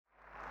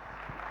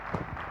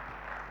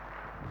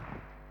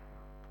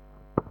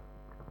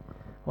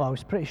Well, I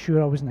was pretty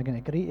sure I wasn't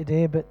going to agree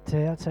today, but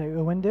that's out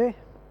of one day.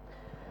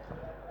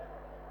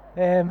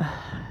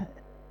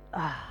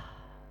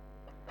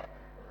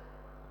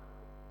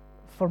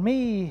 For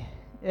me,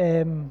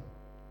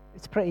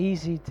 it's pretty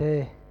easy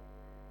to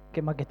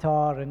get my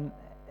guitar, and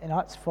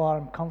that's far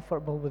I'm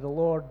comfortable with the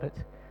Lord, but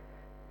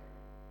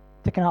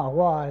taking out a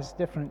wah is a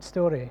different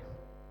story.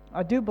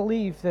 I do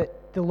believe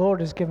that the Lord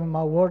has given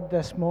my word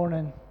this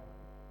morning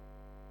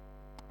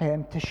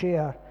to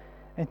share.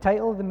 And the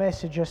title of the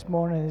message this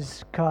morning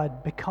is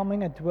called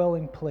Becoming a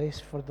Dwelling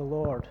Place for the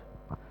Lord.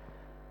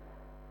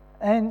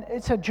 And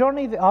it's a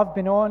journey that I've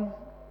been on,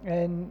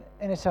 and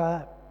it's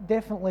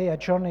definitely a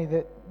journey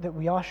that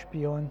we all should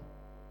be on.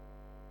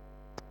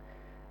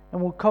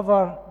 And we'll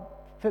cover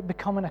fit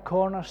becoming a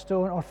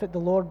cornerstone, or fit the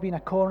Lord being a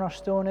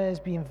cornerstone is,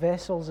 being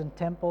vessels and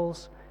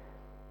temples,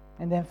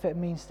 and then fit it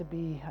means to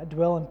be a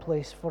dwelling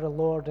place for the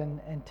Lord in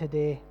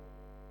today.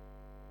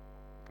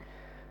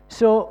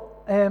 So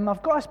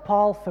I've got his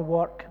pal for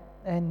work,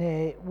 and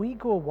we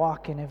go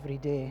walking every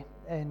day.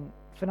 And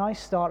when I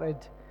started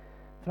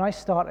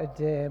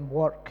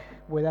work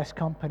with this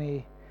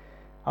company,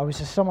 I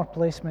was a summer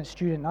placement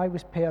student. I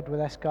was paired with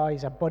this guy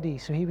as a buddy,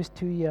 so he was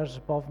 2 years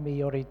above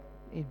me, or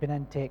he'd been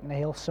in taking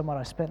the whole summer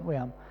I spent with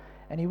him,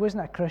 and he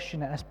wasn't a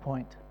Christian at this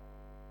point.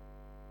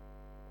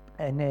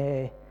 And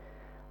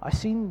I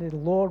seen the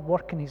Lord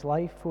work in his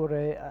life for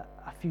a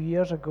few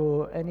years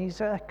ago, and he's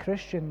a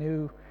Christian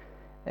now.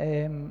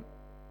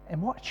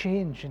 And what a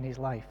change in his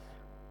life.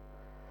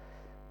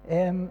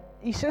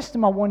 He says to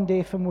me one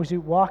day when we was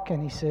out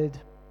walking, he said,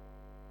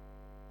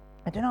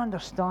 I don't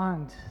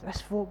understand,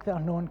 this folk that are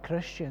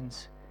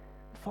non-Christians,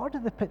 where do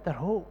they put their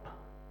hope?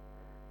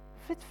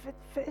 What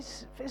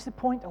is the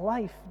point of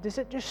life? Do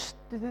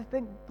they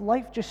think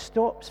life just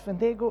stops when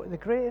they go to the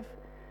grave?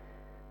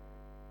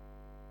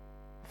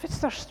 What's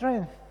their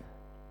strength?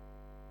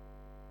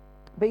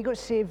 But he got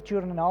saved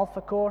during an Alpha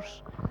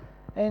course,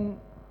 and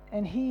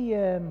he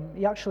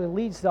actually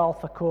leads the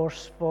Alpha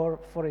course for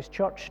his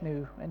church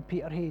now in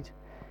Peterhead.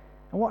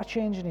 And what a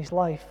change in his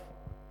life.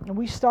 And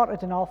we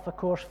started an Alpha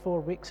course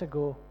 4 weeks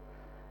ago.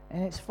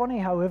 And it's funny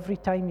how every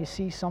time you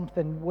see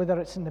something, whether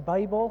it's in the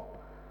Bible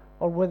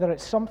or whether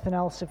it's something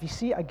else, if you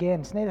see it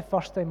again, it's not the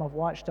first time I've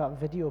watched that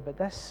video, but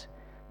this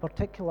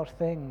particular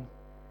thing,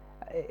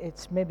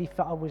 it's maybe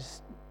what I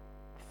was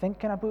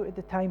thinking about at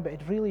the time, but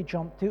it really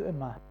jumped out at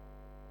me.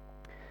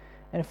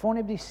 And if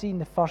anybody's seen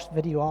the first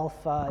video,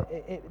 Alpha,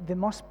 they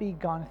must be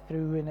gone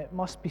through, and it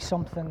must be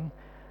something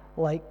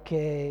like,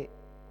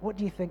 what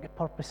do you think the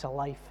purpose of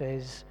life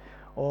is?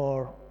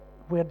 Or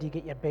where do you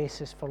get your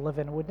basis for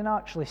living? We didn't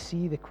actually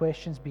see the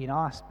questions being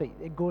asked, but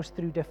it goes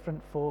through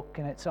different folk,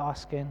 and it's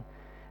asking,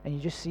 and you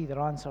just see their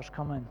answers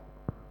coming.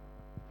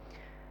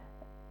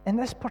 And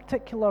this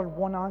particular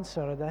one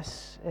answer,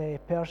 this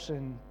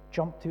person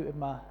jumped out at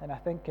me, and I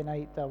think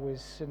tonight I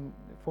was in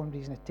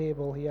somebody's on the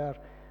table here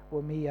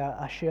with me,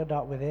 I shared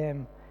that with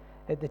them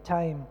at the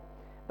time.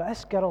 But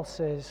this girl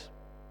says,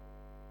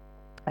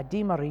 I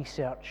do my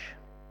research.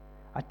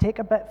 I take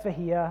a bit for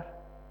here,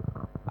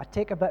 I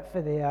take a bit for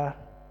there,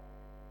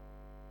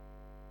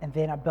 and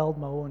then I build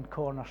my own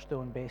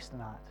cornerstone based on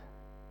that.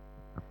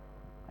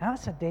 And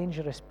that's a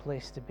dangerous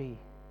place to be.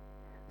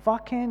 If I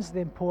kens the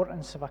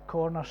importance of a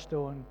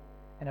cornerstone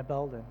in a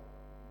building,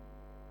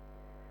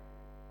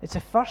 it's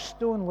the first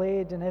stone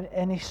laid in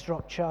any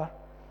structure,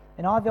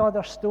 and all the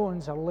other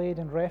stones are laid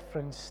in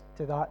reference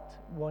to that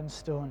one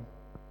stone.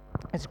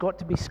 It's got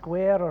to be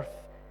square, or if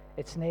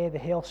it's nae, the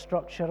whole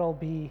structure will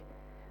be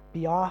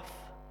off,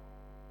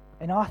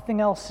 and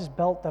nothing else is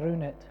built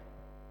around it.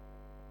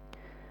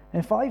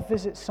 And if I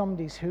visit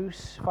somebody's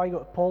house, if I go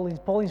to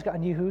Pauline's got a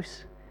new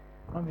house.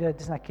 Maybe that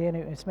doesn't care now,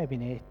 it's maybe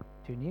nae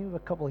too new, a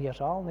couple of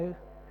years old now.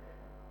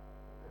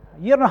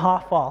 A year and a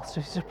half old.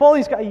 So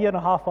Pauline's got a year and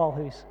a half old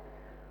house.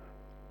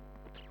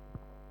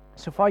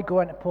 So if I go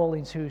into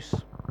Pauline's house,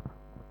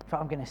 what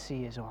I'm going to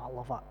see is, I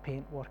love that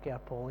paintwork here,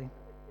 Pauline.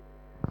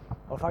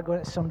 Or if I go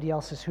into somebody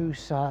else's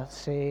house, I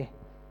say,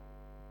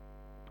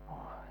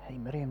 hey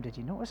Miriam, did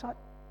you notice that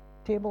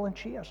table and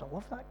chairs? I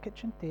love that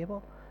kitchen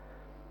table.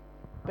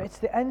 But it's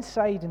the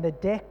inside and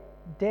the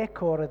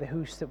decor of the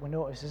house that we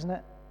notice, isn't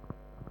it?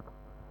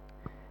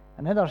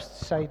 Another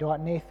side of that,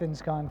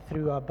 Nathan's gone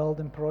through a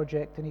building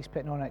project, and he's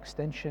putting on an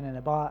extension in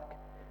the back.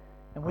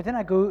 And within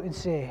I go out and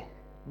say,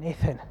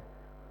 Nathan,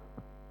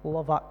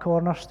 love that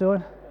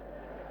cornerstone.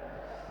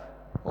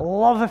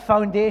 Love the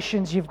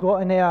foundations you've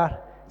got in there.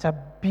 It's a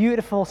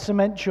beautiful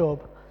cement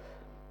job.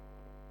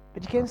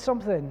 But you get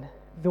something,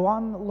 though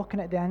I'm looking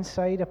at the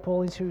inside of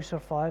Pauline's house or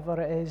whatever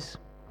it is,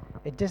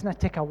 it doesn't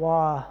take a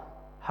while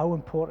how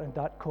important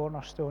that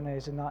cornerstone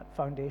is and that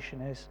foundation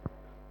is.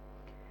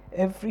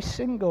 Every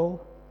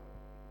single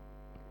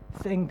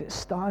thing that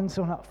stands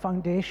on that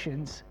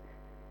foundations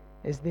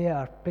is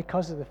there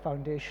because of the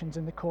foundations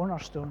and the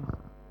cornerstone.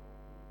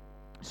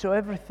 So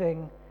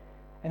everything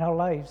in our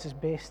lives is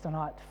based on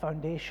that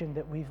foundation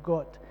that we've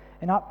got.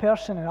 And that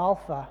person in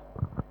Alpha,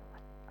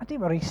 I do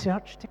my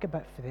research, take a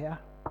bit for there,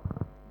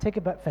 take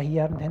a bit for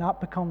here, and then that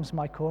becomes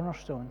my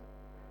cornerstone.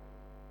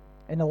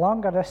 And the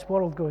longer this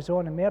world goes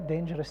on, the more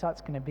dangerous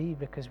that's going to be,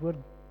 because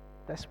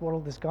this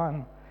world has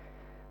gone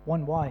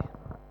one way.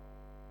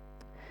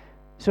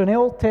 So in the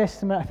Old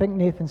Testament, I think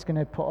Nathan's going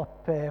to put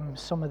up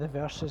some of the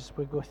verses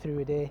we go through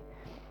today.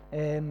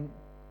 In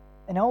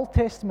the Old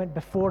Testament,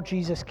 before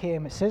Jesus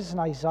came, it says in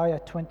Isaiah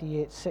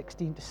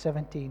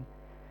 28:16-17,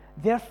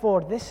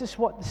 "Therefore, this is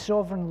what the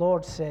sovereign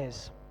Lord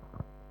says.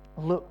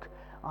 Look,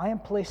 I am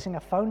placing a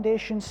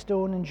foundation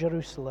stone in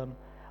Jerusalem,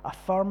 a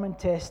firm and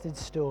tested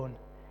stone.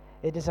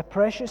 It is a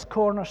precious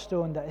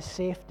cornerstone that is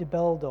safe to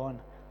build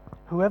on.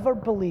 Whoever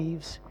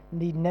believes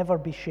need never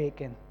be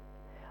shaken.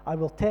 I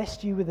will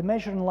test you with the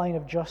measuring line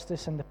of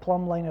justice and the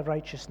plumb line of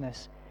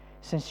righteousness.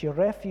 Since your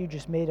refuge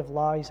is made of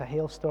lies, a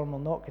hailstorm will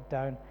knock it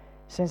down.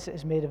 Since it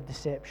is made of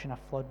deception, a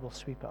flood will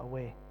sweep it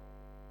away."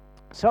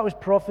 So that was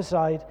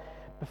prophesied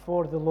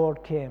before the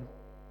Lord came.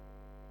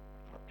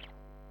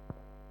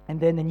 And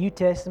then the New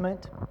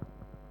Testament,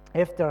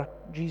 after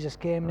Jesus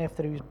came and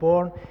after he was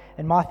born,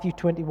 in Matthew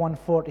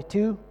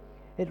 21:42,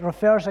 it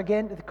refers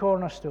again to the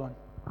cornerstone.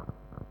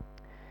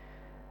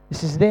 It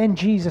says, "Then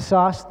Jesus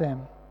asked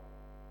them,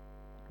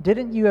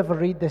 'Didn't you ever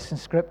read this in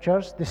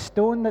Scriptures? The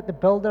stone that the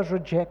builders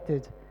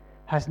rejected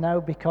has now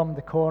become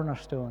the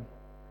cornerstone.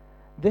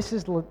 This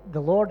is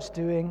the Lord's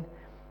doing,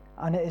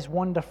 and it is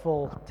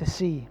wonderful to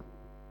see.'"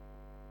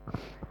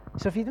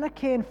 So if you didn't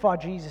ken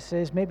what Jesus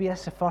is, maybe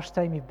it's the first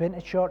time you've been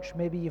to church,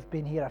 maybe you've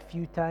been here a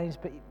few times,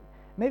 but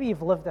maybe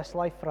you've lived this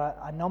life for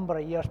a number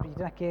of years, but you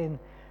didn't ken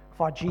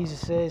what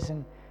Jesus is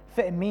and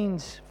what it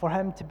means for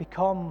him to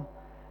become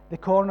the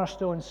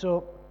cornerstone.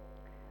 So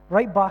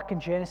right back in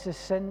Genesis,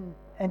 sin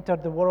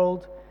entered the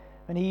world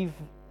when Eve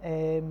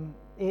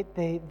ate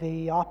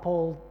the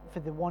apple for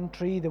the one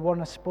tree they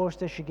weren't supposed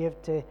to. She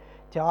gave to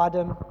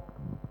Adam.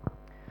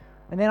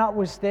 And then it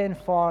was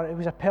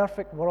a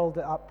perfect world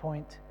at that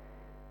point.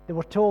 They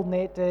were told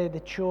not to, they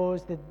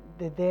chose, they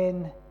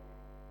then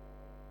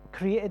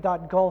created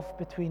that gulf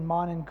between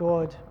man and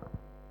God.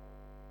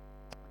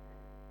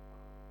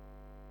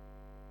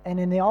 And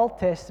in the Old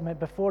Testament,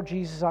 before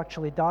Jesus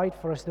actually died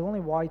for us, the only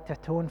way to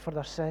atone for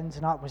their sins,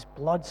 and that was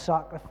blood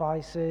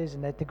sacrifices,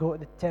 and they had to go to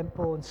the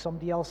temple, and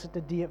somebody else had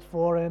to do it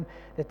for them.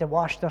 They had to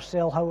wash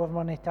themselves however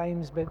many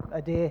times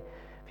a day. If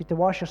you had to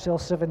wash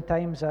yourself 7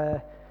 times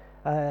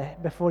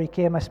before you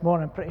came this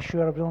morning, I'm pretty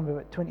sure there was only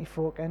about 20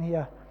 folk in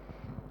here.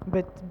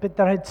 But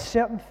there had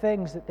certain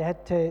things that they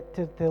had to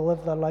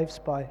live their lives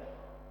by.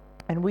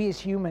 And we as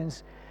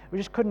humans, we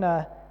just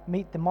couldn't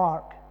meet the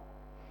mark.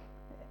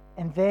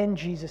 And then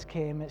Jesus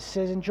came. It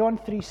says in John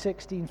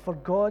 3:16, "For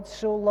God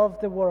so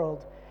loved the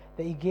world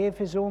that he gave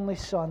his only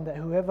Son, that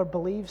whoever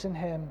believes in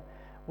him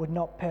would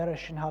not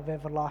perish and have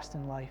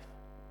everlasting life."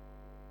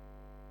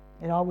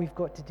 And all we've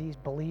got to do is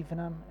believe in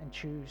him and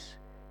choose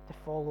to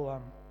follow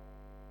him.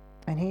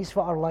 And he's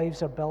what our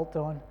lives are built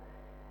on.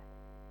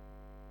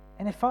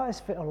 And if that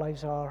is what our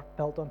lives are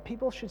built on,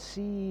 people should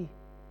see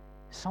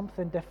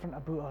something different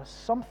about us,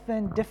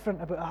 something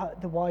different about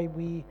the way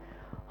we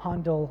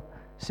handle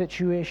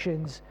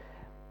situations.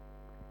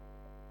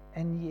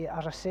 And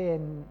as I say,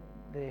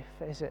 the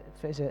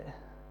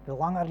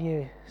longer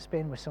you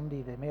spend with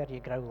somebody, the more you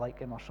grow like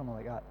him, or something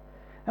like that.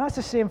 And that's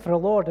the same for the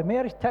Lord. The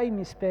more time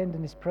you spend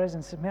in his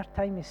presence, the more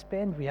time you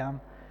spend with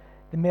him,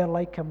 the more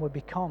like him we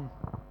become.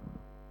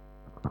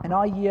 And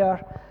all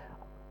year,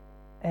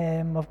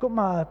 I've got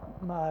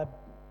my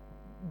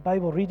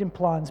Bible reading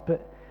plans,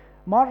 but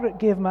Margaret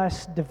gave me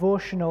this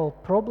devotional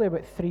probably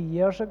about 3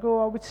 years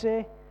ago, I would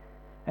say,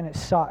 and it's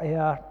sat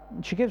here.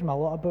 And she gives me a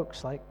lot of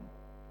books,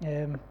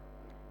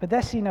 but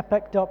this scene I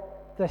picked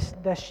up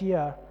this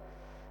year,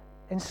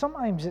 and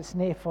sometimes it's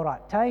nae for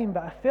that time,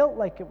 but I felt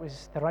like it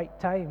was the right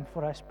time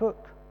for this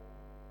book.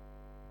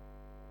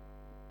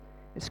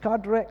 It's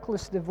called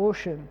Reckless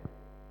Devotion,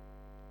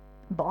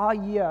 but all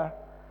year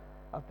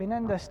I've been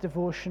in this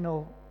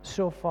devotional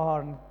so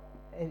far, and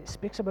it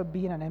speaks about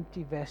being an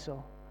empty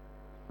vessel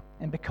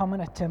and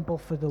becoming a temple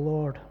for the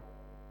Lord.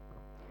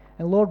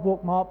 And the Lord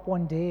woke me up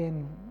one day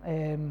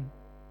and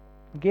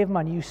gave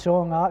me a new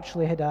song. I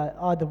actually had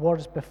the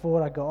words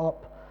before I got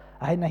up.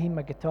 I hadn't heard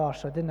my guitar,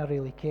 so I didn't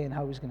really care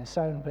how it was going to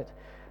sound, but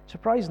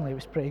surprisingly it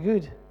was pretty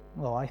good.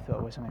 Well, I thought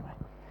it was anyway.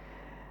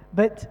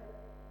 But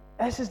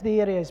this is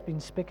the area I've been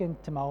speaking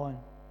to my own.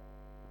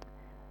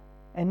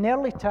 In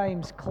early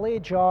times, clay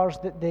jars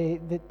that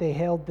they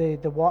held the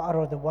water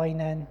or the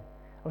wine in,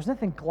 there was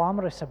nothing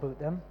glamorous about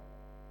them.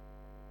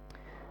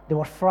 They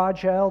were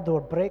fragile, they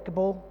were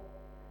breakable,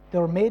 they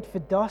were made for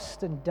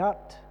dust and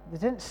dirt. They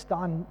didn't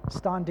stand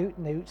out on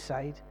the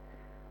outside.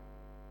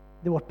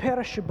 They were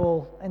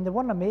perishable, and they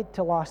weren't made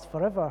to last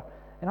forever.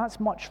 And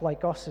that's much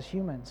like us as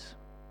humans.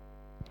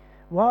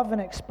 We have an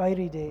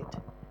expiry date,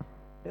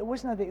 but it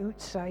wasn't the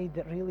outside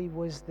that really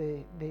was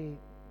the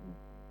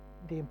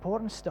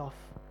important stuff.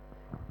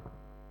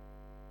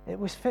 It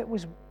was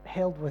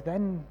held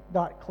within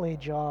that clay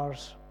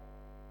jars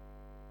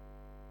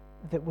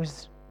that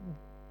was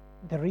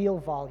the real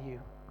value.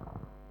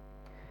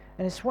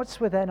 And it's what's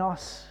within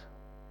us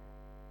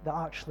that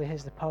actually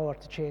has the power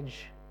to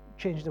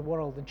change the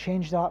world and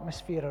change the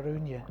atmosphere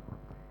around you.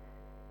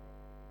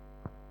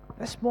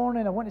 This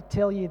morning I want to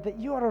tell you that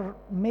you are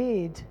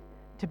made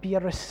to be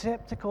a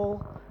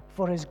receptacle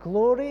for His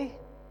glory,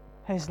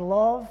 His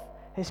love,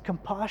 His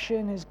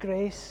compassion, His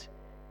grace,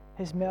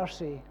 His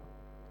mercy.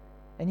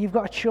 And you've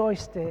got a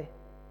choice to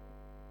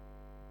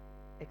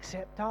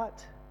accept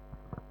that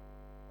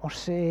or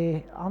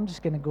say, I'm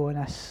just going to go on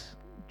this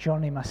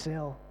journey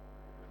myself.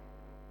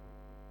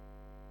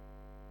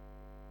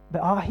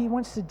 But He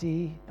wants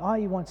He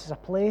wants us a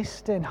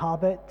place to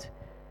inhabit.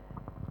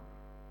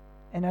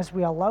 And as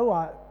we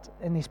allow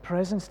it in His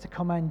presence to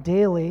come in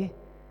daily,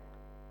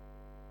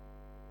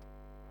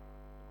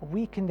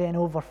 we can then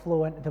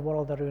overflow into the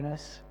world around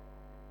us.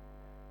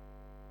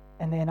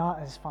 And then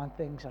that is when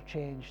things are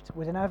changed.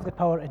 We don't have the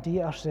power to do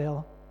it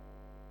ourselves.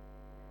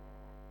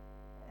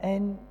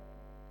 And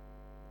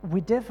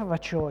we do have a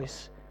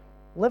choice.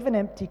 Living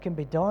empty can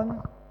be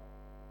done.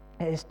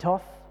 It is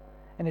tough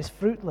and it's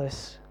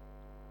fruitless.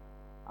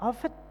 I've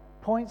had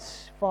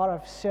points where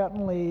I've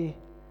certainly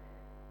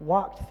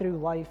walked through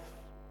life,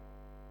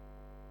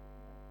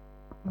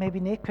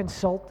 maybe not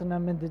consulting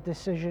Him in the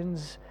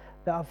decisions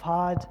that I've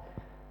had,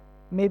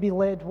 maybe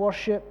led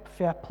worship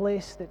for a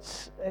place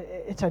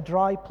it's a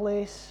dry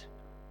place.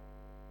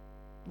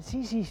 It's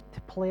easy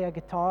to play a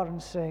guitar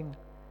and sing.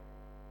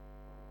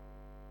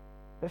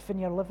 But when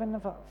you're living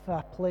for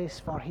a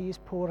place where He's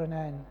pouring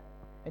in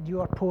and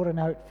you are pouring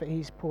out for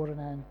He's pouring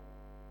in,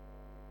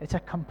 it's a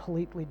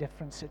completely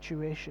different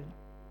situation.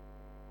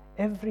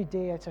 Every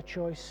day it's a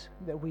choice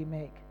that we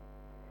make.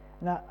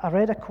 And I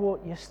read a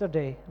quote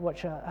yesterday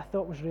which I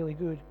thought was really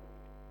good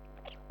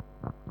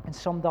and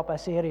summed up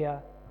this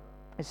area.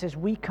 It says,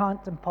 we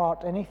can't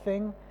impart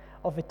anything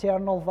of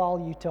eternal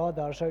value to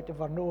others out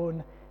of our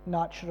own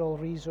natural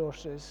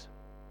resources,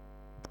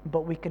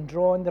 but we can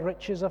draw on the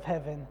riches of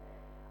heaven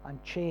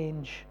and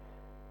change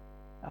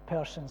a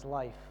person's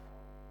life.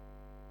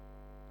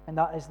 And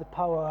that is the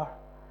power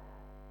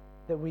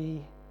that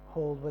we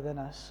hold within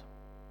us.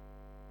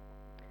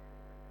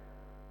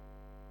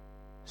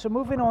 So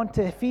moving on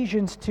to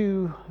Ephesians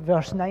 2,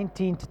 verse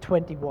 19 to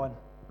 21.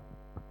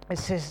 It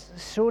says,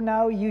 so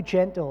now you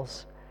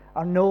Gentiles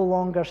are no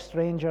longer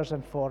strangers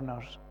and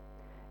foreigners.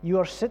 You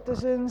are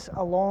citizens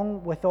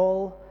along with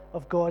all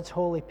of God's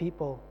holy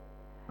people.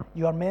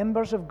 You are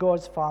members of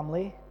God's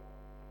family.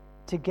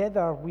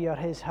 Together we are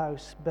His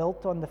house,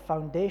 built on the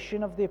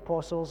foundation of the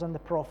apostles and the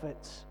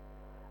prophets,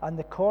 and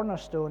the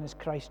cornerstone is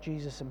Christ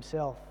Jesus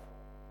Himself.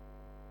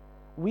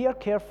 We are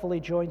carefully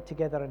joined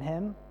together in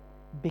Him,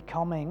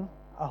 becoming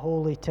a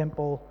holy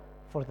temple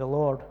for the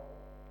Lord.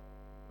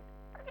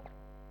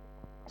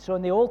 So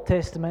in the Old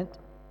Testament,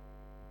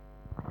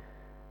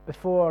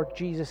 before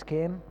Jesus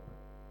came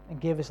and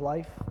gave His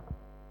life,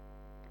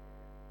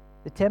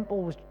 the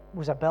temple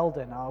was a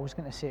building. I was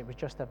going to say it was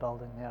just a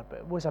building there, but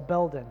it was a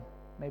building.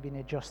 Maybe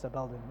not just a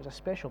building. It was a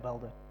special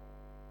building.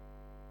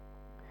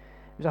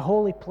 It was a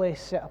holy place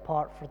set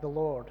apart for the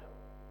Lord.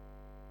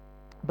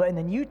 But in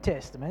the New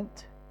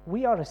Testament,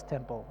 we are His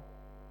temple.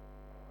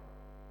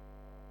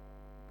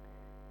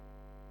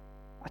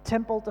 A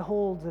temple to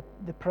hold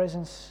the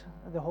presence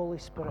of the Holy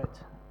Spirit.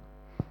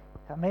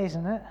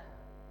 Amazing, isn't it?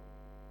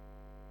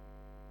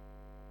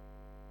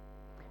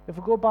 If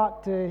we go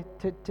back to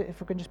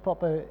if we can just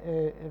pop a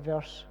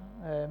verse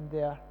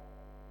there,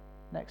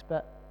 next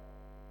bit.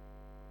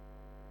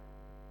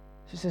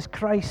 So it says,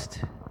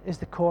 Christ is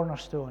the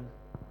cornerstone,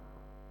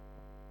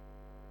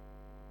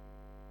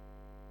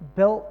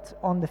 built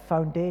on the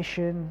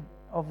foundation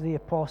of the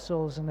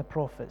apostles and the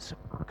prophets.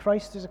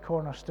 Christ is a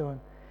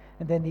cornerstone.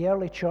 And then the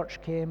early church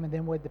came, and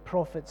then with the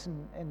prophets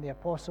and the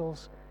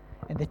apostles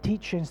and the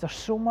teachings. There's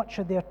so much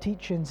of their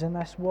teachings in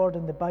this word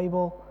in the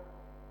Bible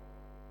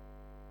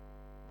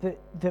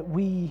that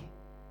we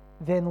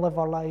then live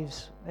our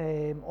lives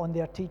on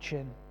their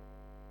teaching.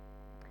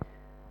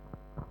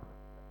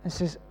 It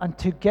says, and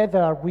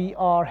together we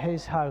are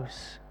His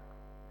house.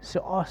 So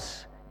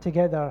us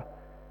together,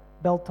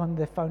 built on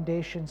the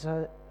foundations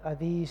of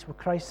these, with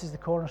Christ as the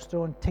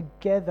cornerstone,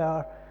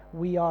 together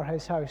we are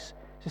His house.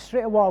 So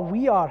straight away,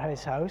 we are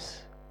His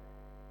house.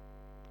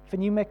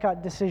 When you make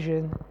that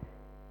decision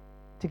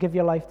to give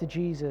your life to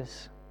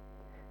Jesus.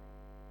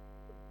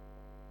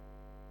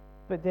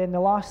 But then the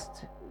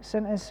last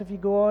sentence, if you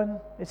go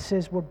on, it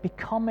says we're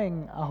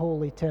becoming a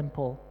holy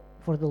temple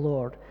for the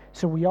Lord.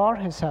 So we are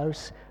His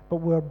house, but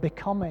we're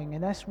becoming.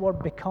 And this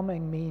word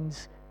becoming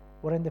means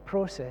we're in the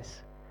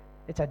process.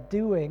 It's a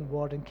doing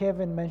word. And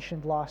Kevin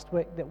mentioned last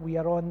week that we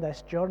are on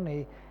this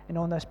journey and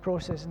on this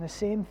process. And the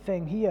same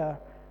thing here,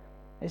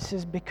 it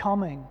says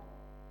becoming.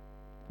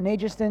 Not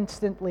just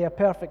instantly a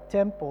perfect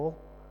temple,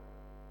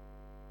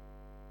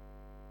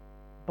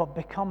 but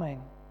becoming.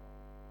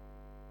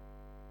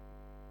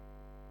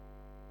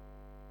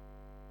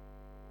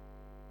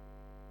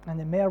 And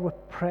the more we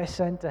press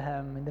into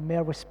Him and the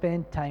more we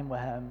spend time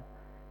with Him,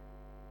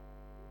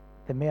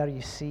 the more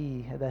you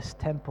see this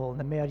temple and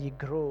the more you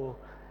grow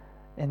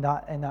in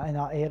that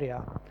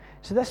area.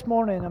 So this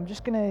morning I'm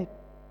just going to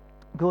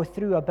go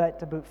through a bit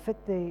about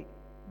what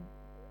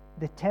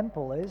the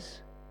temple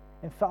is.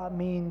 In fact, it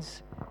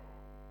means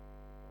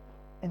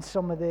in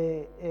some of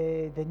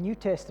the New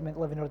Testament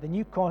living or the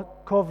New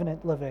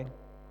Covenant living.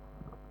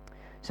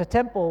 So a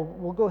temple,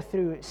 we'll go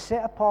through, it's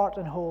set apart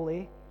and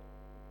holy.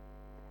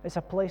 It's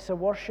a place of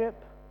worship,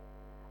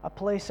 a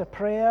place of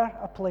prayer,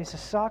 a place of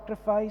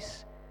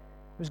sacrifice.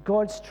 It was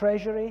God's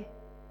treasury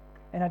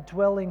and a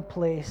dwelling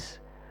place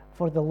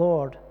for the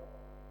Lord.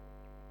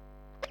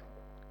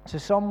 So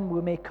some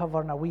we may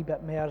cover in a wee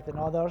bit more than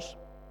others,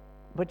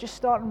 but just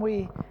starting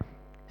with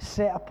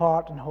set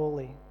apart and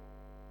holy.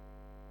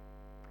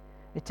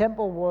 The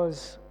temple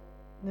was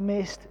the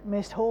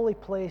most holy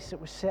place. It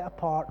was set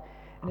apart.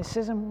 And it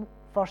says in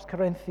 1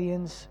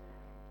 Corinthians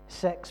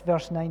 6,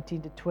 verse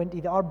 19 to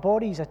 20, that our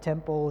body is a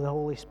temple of the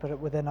Holy Spirit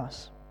within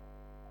us.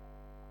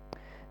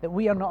 That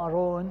we are not our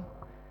own,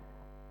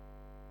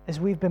 as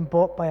we've been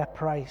bought by a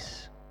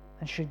price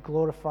and should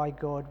glorify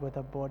God with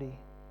our body.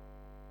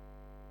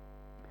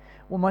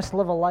 We must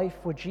live a life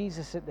with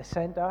Jesus at the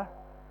center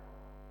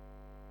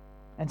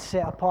and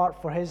set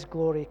apart for His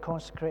glory,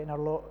 consecrating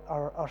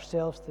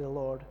ourselves to the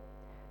Lord.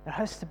 There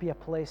has to be a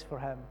place for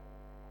Him.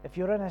 If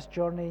you're in this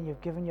journey and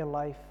you've given your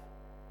life,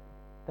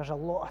 there's a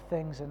lot of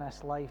things in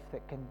this life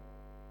that can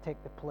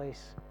take the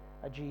place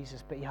of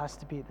Jesus, but He has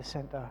to be at the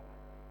center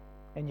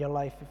in your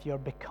life if you're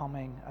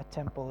becoming a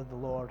temple of the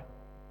Lord.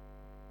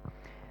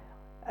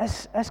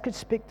 This could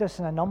speak to us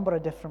in a number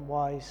of different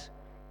ways.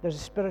 There's a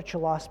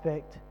spiritual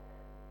aspect,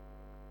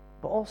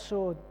 but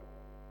also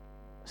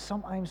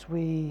sometimes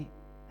we,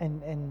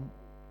 in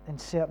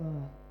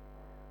certain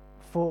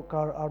folk,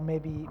 are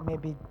maybe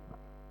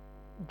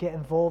get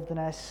involved in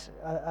this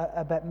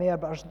a bit more,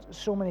 but there's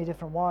so many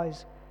different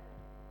ways.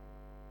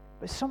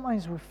 But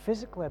sometimes we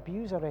physically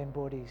abuse our own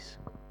bodies,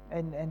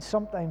 and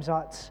sometimes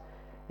that's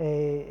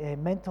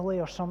mentally,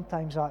 or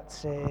sometimes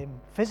that's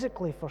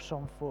physically for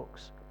some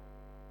folks.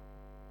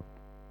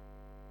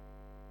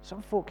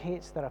 Some folk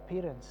hates their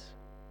appearance.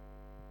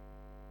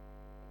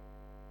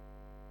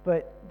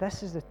 But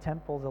this is the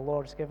temple the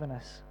Lord's given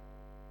us.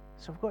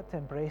 So we've got to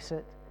embrace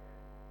it.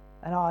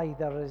 And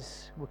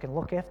we can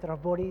look after our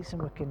bodies,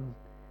 and I'm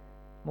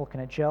looking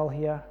at Jill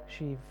here.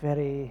 She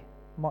very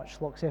much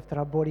looks after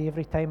her body.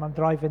 Every time I'm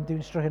driving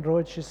down Strahan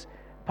Road, she's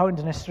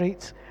pounding the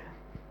streets.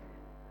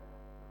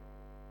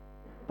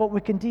 But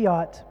we can do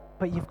that,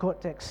 but you've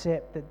got to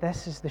accept that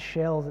this is the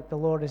shell that the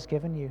Lord has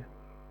given you.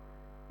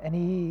 And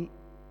He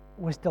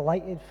was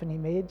delighted when He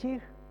made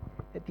you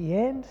at the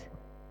end.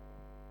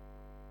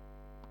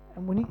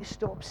 And we need to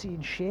stop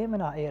seeing shame in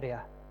that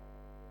area.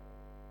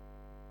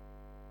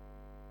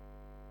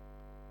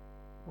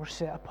 We're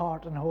set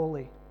apart and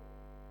holy.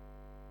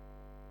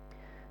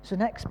 So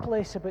next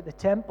place about the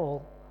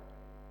temple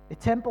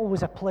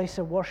was a place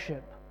of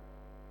worship.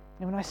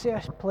 And when I say a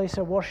place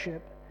of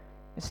worship,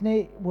 it's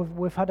not,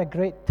 we've had a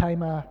great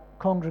time of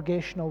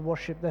congregational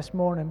worship this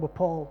morning with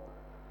Paul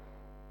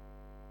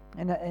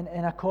in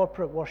a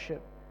corporate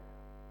worship.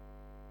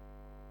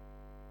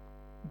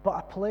 But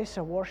a place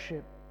of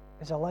worship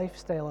is a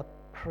lifestyle of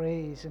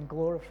praise and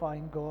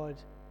glorifying God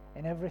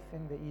in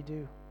everything that you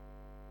do.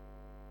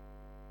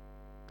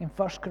 In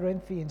 1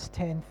 Corinthians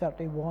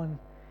 10:31,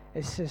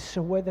 it says,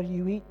 "So whether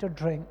you eat or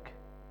drink,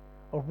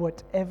 or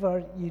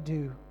whatever you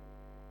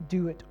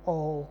do it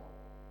all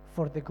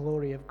for the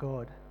glory of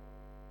God."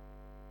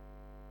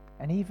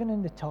 And even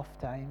in the tough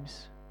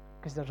times,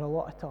 because there's a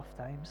lot of tough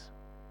times,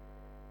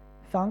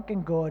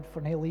 thanking God for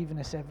not leaving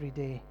us every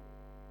day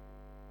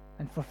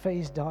and for what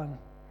He's done,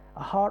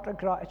 a heart of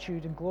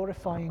gratitude and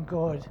glorifying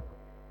God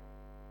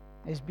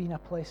has been a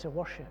place of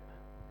worship.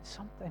 And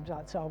sometimes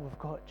that's all we've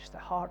got, just a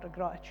heart of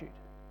gratitude.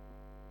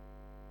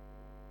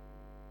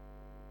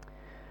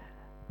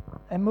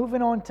 And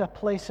moving on to a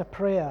place of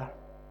prayer.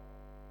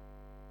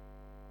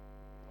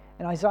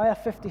 In Isaiah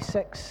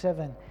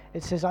 56:7,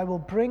 it says, "I will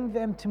bring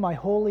them to my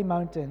holy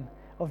mountain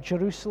of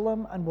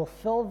Jerusalem and will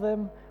fill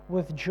them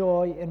with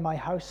joy in my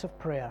house of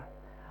prayer.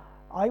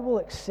 I will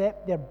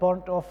accept their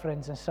burnt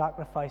offerings and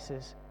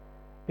sacrifices,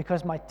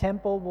 because my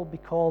temple will be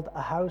called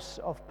a house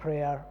of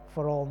prayer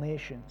for all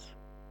nations."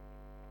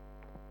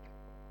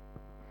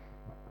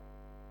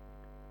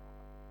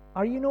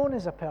 Are you known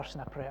as a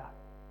person of prayer?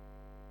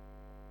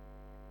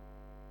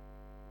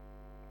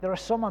 There are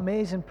some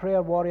amazing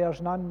prayer warriors,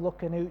 and I'm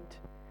looking out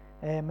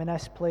in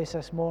this place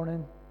this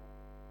morning,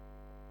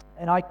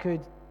 and I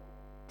could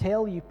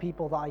tell you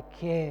people that I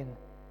ken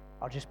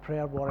are just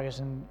prayer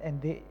warriors,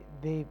 and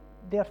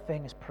their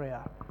thing is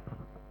prayer.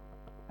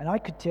 And I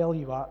could tell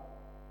you that.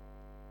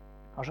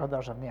 There's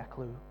others I've no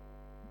clue.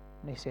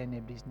 I'm not saying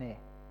anybody's no,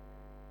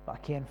 but I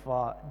ken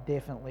for it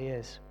definitely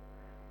is.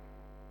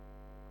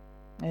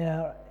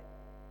 The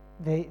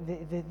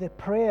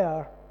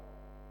prayer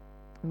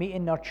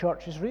meeting in our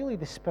church is really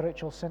the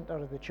spiritual centre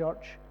of the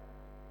church.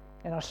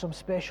 And there's some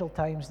special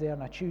times there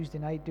on a Tuesday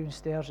night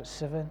downstairs at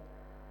 7.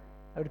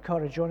 I would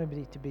encourage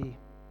anybody to be.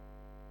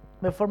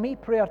 But for me,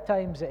 prayer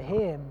times at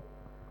home,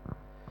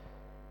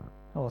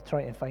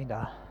 trying to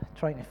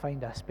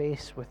find a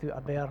space without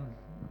a burn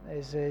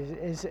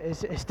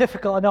is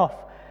difficult enough.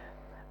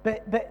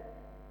 But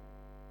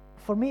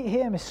for me,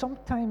 him is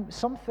sometimes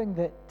something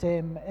that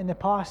in the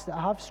past that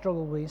I have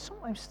struggled with,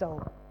 sometimes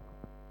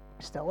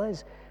still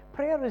is.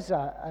 Prayer is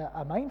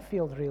a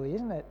minefield, really,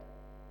 isn't it?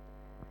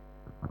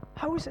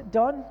 How is it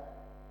done?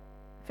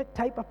 What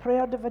type of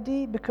prayer do I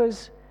do?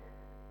 Because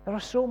there are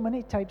so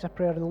many types of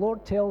prayer. The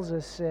Lord tells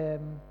us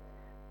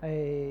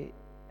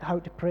how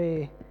to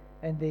pray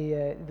in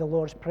the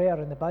Lord's Prayer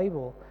in the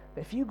Bible.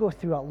 But if you go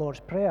through that Lord's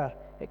Prayer,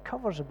 it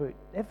covers about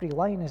every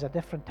line is a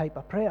different type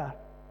of prayer.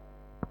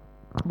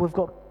 We've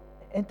got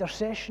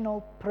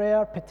intercessional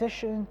prayer,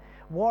 petition,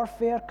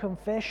 warfare,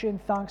 confession,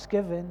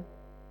 thanksgiving.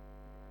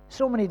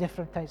 So many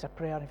different types of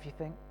prayer, if you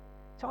think.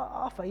 It's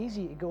awful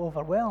easy to get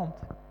overwhelmed.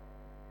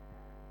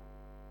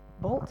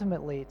 But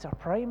ultimately, it's our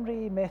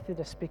primary method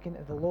of speaking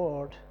to the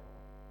Lord.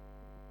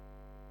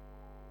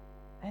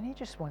 And He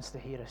just wants to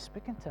hear us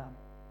speaking to Him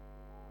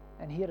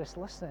and hear us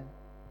listening.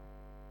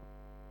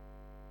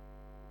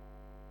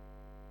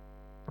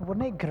 We're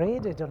not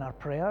graded on our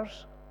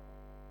prayers.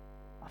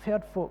 I've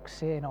heard folks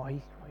saying, oh,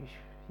 he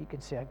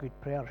can say a good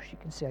prayer, or she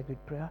can say a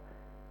good prayer.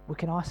 We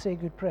can all say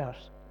good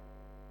prayers.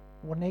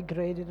 We're not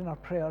graded in our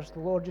prayers. The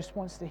Lord just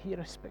wants to hear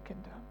us speaking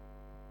to Him.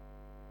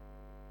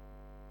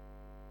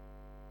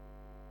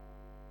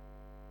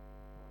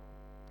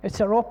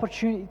 It's our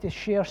opportunity to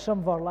share some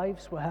of our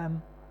lives with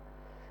Him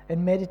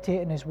and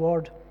meditate in His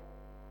Word.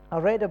 I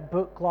read a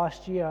book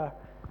last year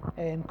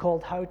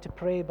called How to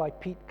Pray by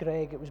Pete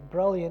Greig. It was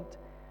brilliant.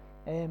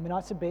 And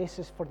that's the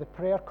basis for the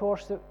prayer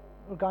course that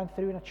we're going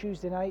through on a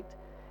Tuesday night.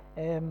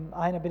 I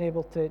haven't been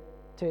able to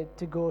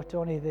go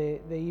to any of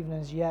the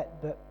evenings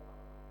yet, but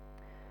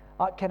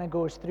that kind of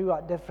goes through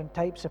at different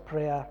types of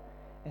prayer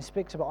and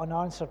speaks about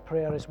unanswered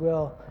prayer as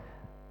well.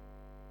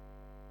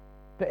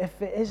 But if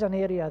it is an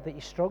area that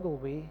you struggle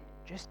with,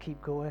 just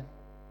keep going.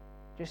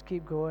 Just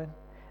keep going.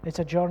 It's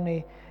a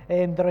journey.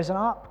 There is an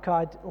app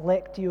called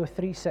Lectio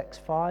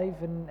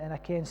 365, and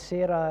again,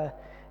 Sarah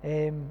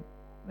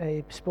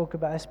spoke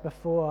about this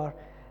before.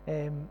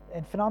 And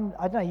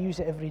I don't use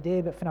it every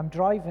day, but when I'm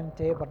driving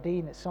to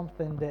Aberdeen, it's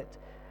something that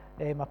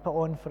I put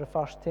on for the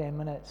first 10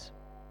 minutes.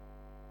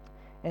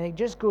 And it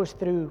just goes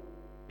through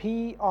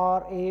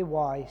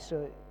P-R-A-Y,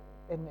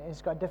 and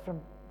it's got a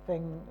different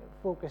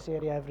focus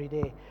area every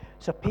day.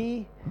 So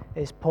P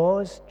is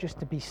pause, just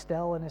to be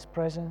still in His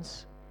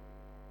presence.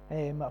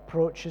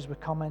 Approach as we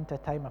come into a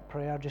time of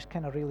prayer, just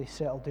kind of really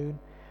settle down.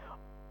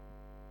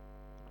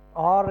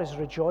 R is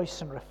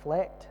rejoice and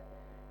reflect.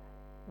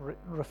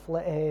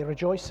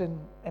 Rejoicing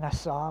in a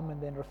psalm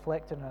and then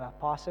reflecting on a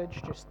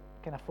passage, just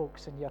kind of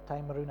focusing your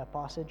time around a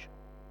passage.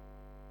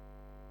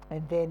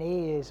 And then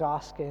A is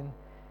asking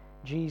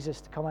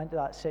Jesus to come into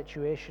that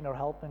situation or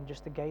helping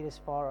just to guide us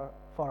far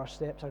our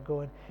steps are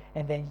going.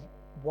 And then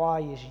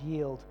Y is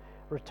yield,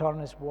 return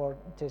to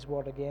His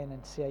word again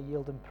and say a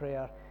yield in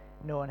prayer,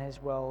 knowing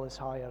His will is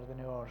higher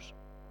than ours.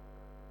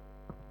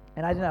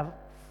 And I didn't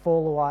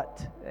follow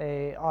that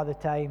all the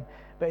time,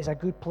 but it's a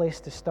good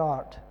place to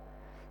start.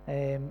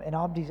 And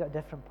everybody's at a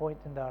different point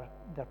in their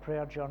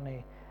prayer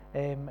journey.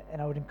 And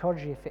I would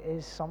encourage you, if it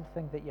is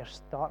something that you're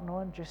starting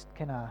on, just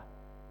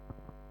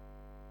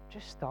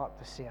start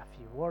to say a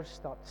few words,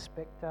 start to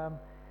speak to Him,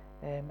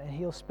 and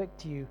He'll speak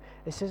to you.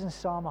 It says in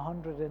Psalm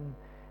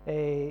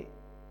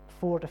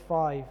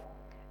 104-5,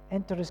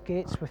 enter His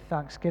gates with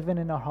thanksgiving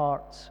in our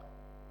hearts,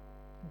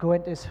 go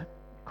into His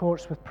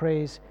courts with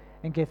praise,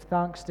 and give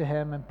thanks to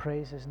Him and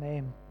praise His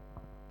name.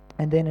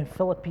 And then in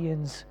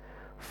Philippians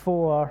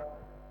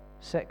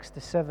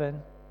 4:6-7, it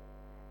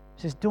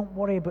says, don't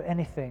worry about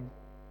anything.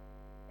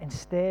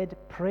 Instead,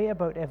 pray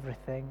about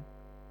everything.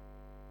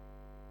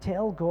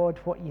 Tell God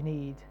what you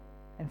need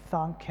and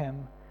thank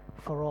Him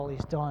for all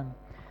He's done.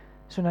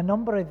 So in a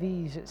number of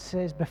these, it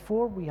says,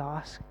 before we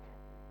ask,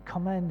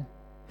 come in,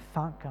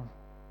 thank Him.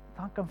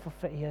 Thank Him for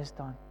what He has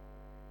done.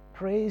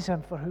 Praise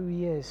Him for who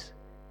He is.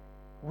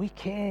 We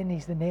ken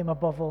He's the name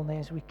above all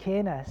names. We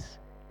ken us.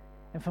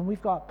 And when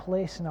we've got a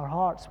place in our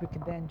hearts, we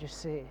can then just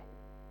say,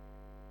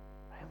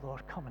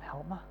 Lord, come and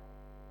help me.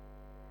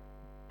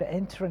 But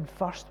entering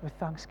first with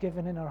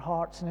thanksgiving in our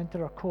hearts and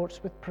enter our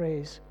courts with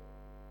praise.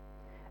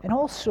 And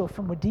also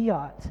from we do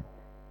that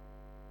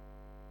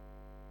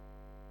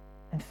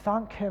and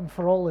thank Him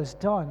for all He's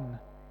done,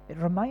 it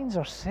reminds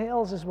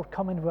ourselves as we're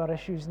coming to our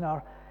issues and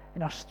our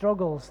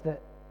struggles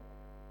that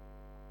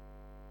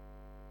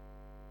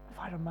if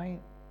I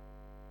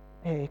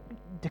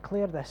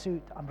declare this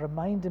out, I'm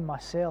reminding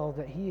myself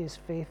that He is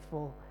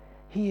faithful,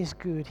 He is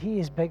good, He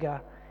is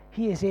bigger,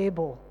 He is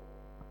able.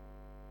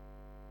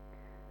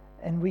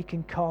 And we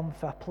can come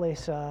for a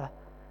place of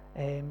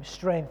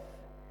strength,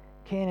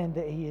 caning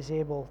that He is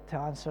able to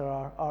answer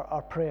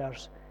our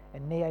prayers.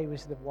 And nay,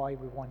 was the why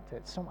we want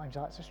it. Sometimes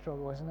that's a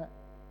struggle, isn't it?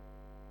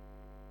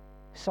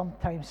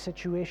 Sometimes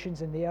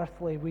situations in the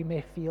earthly, we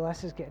may feel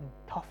this is getting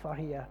tougher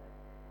here.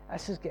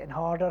 This is getting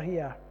harder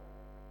here.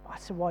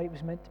 That's why it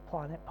was meant to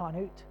pan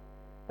out.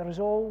 There is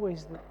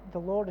always, the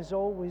Lord has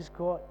always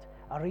got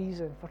a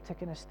reason for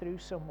taking us through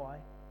some way.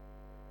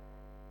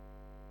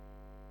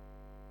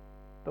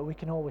 But we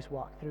can always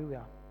walk through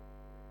there.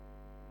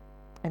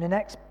 And the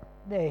next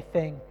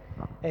thing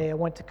I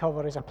want to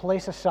cover is a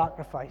place of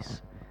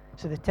sacrifice.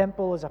 So the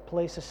temple is a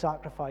place of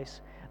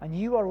sacrifice. And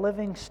you are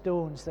living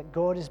stones that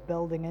God is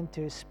building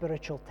into his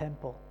spiritual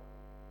temple.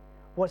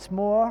 What's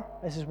more,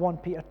 this is 1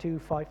 Peter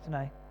 2,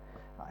 5-9.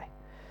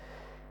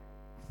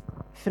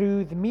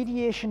 Through the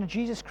mediation of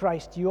Jesus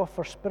Christ, you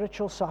offer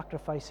spiritual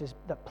sacrifices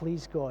that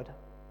please God.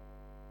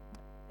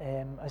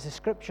 As the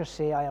scriptures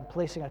say, I am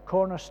placing a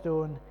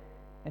cornerstone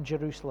in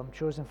Jerusalem,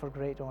 chosen for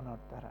great honor.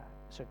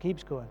 So it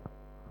keeps going.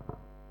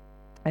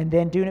 And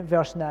then doing it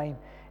verse 9,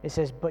 it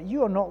says, but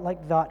you are not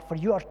like that, for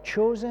you are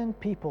chosen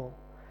people.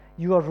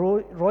 You are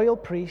royal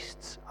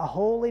priests, a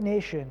holy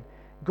nation,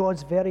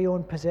 God's very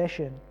own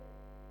possession.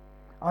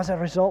 As a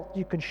result,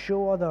 you can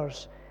show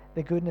others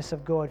the goodness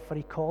of God, for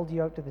he called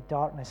you out of the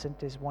darkness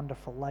into his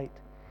wonderful light.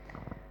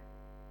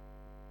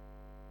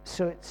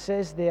 So it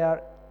says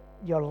there,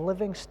 you're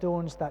living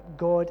stones that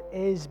God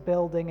is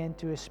building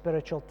into his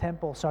spiritual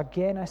temple. So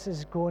again, this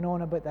is going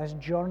on about this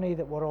journey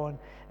that we're on,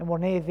 and we're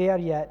not there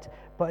yet,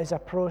 but it's a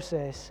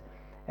process.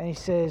 And he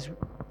says,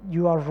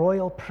 you are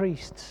royal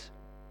priests.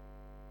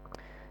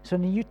 So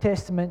in the New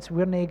Testament,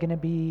 we're not going to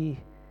be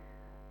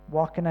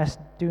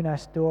doing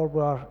this door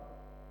where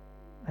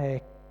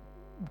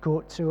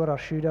goats who are our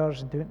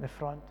shooters and doing it in the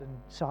front and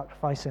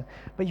sacrificing.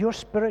 But your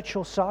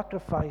spiritual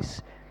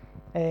sacrifice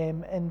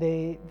in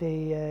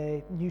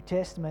the New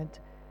Testament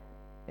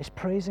is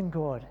praising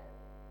God.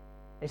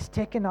 It's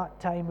taking that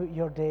time out of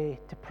your day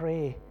to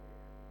pray.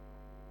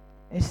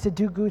 It's to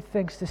do good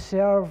things, to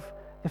serve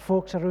the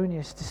folks around you,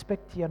 it's to speak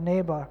to your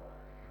neighbour.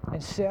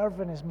 And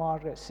serving, as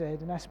Margaret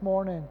said. And this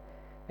morning,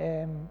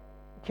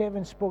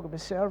 Kevin spoke about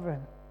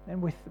serving,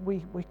 and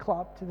we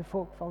clapped to the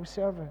folk for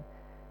serving.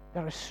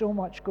 There is so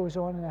much goes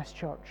on in this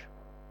church.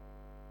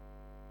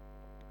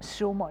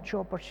 So much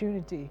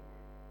opportunity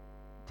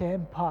to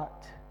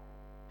impact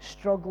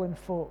struggling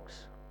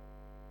folks.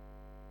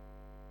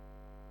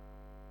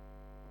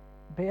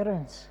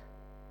 Parents,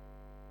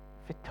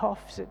 for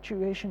tough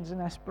situations in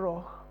this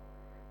broch,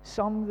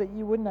 some that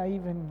you wouldn't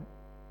even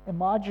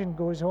imagine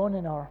goes on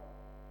in our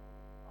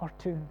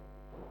town.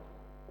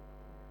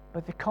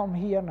 But they come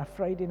here on a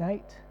Friday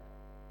night.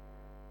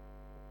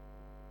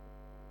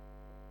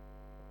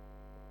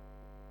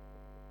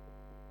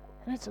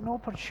 And it's an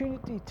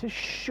opportunity to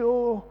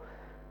show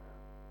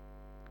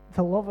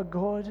the love of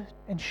God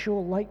and show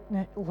light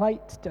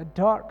to a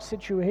dark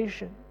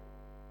situation.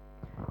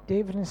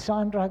 David and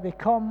Sandra, they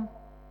come.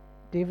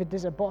 David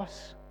does a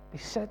bus. They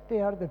sit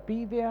there, they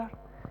be there.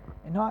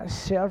 And that is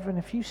serving.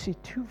 If you see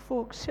two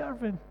folks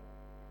serving,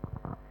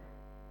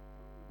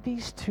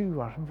 these two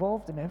are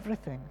involved in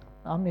everything.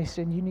 I'm not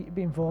saying you need to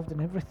be involved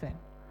in everything.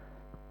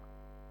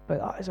 But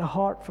that is a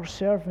heart for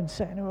serving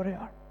sitting over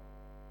there.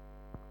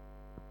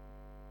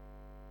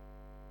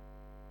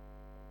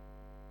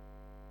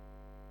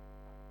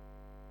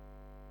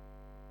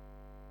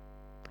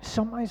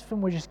 Sometimes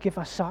when we just give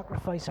a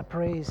sacrifice of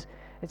praise,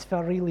 it's for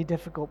a really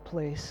difficult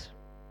place.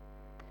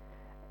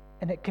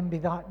 And it can be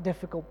that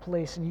difficult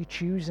place, and you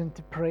choosing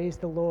to praise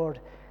the Lord,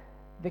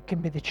 that can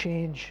be the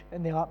change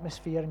in the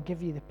atmosphere and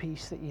give you the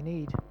peace that you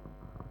need.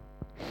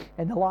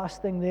 And the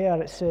last thing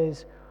there, it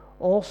says,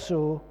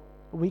 also,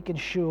 we can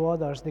show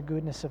others the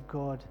goodness of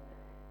God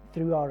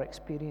through our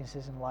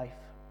experiences in life.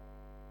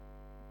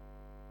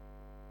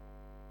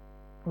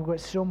 We've got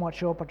so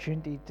much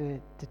opportunity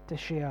to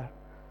share.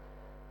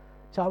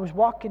 So I was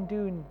walking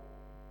down,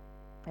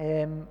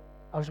 we're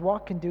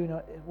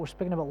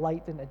speaking about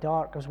light in the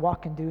dark. I was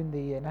walking down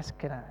and this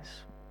kind of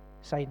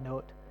side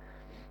note,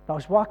 but I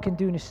was walking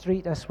down the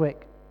street this week.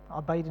 I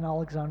abide in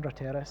Alexandra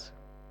Terrace.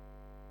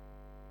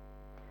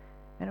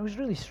 And it was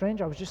really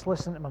strange. I was just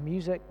listening to my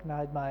music, and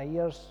I had my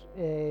ears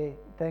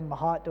my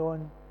hat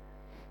on, and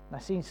I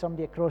seen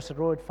somebody across the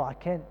road for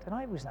Kent, and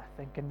I was not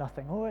thinking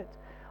nothing of it.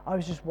 I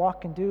was just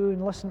walking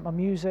down, listening to my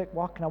music,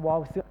 walking a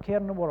while without a care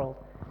in the world.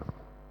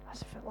 I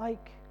just felt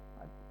like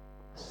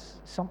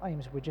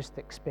sometimes we just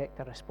expect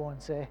a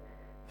response.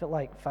 Felt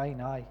like,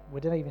 fine, aye. We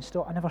didn't even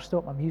stop. I never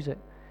stopped my music.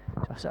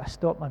 So I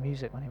stopped my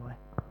music anyway.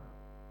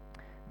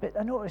 But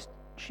I noticed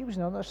she was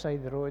on the other side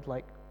of the road,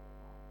 like,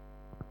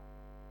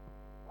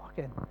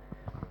 walking.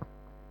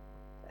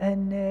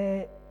 And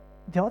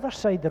the other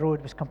side of the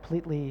road was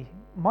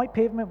my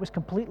pavement was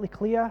completely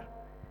clear.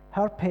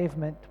 Her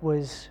pavement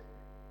was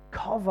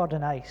covered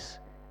in ice.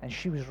 And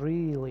she was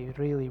really,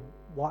 really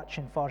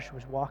watching for she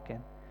was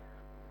walking.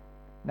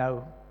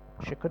 Now,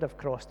 she could have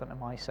crossed onto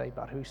my side,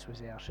 but her house was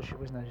there, so she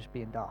wasn't just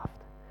being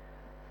daft.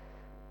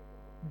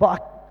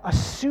 But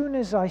as soon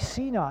as I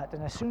seen that,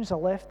 and as soon as I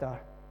left her,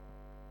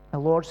 the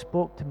Lord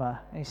spoke to me,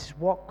 and he says,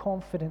 walk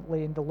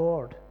confidently in the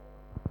Lord.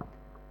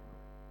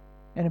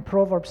 And in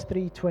Proverbs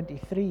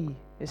 3:23,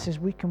 it says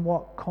we can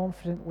walk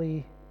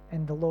confidently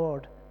in the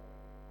Lord.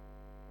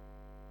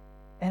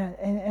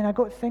 And I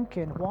got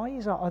thinking, why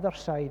is that other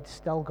side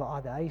still got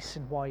all the ice,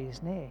 and why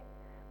isn't it?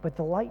 But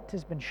the light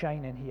has been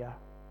shining here.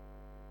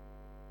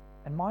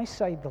 On my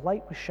side, the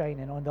light was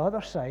shining. On the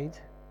other side,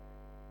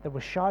 there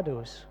was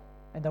shadows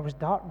and there was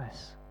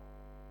darkness.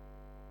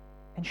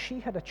 And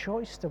she had a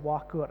choice to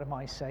walk over to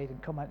my side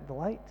and come into the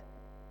light.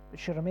 but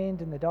she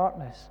remained in the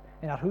darkness,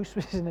 and her house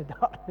was in the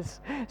darkness,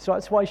 so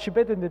that's why she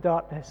bid in the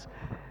darkness.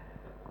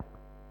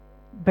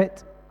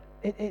 But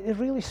it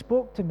really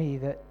spoke to me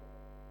that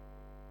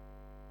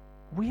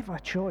we have a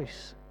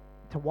choice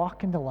to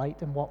walk in the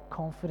light and walk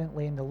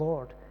confidently in the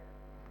Lord.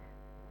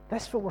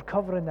 That's what we're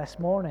covering this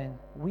morning.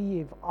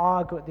 We've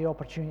all got the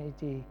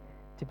opportunity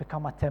to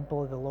become a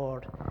temple of the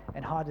Lord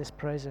and have His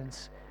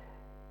presence.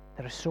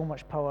 There is so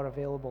much power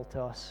available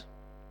to us.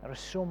 There is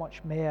so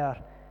much more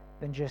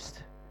than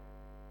just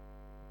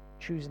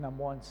choosing Him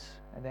once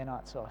and then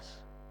that's us.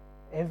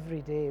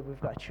 Every day we've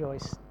got a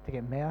choice to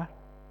get more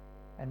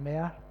and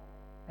more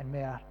and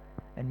more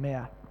and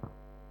more.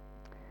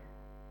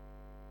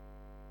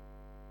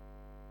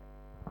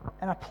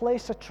 And a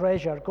place of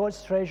treasure,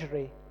 God's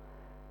treasury.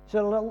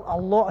 So a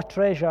lot of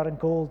treasure and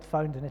gold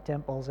found in the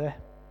temples.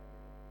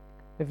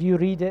 If you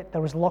read it,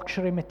 there was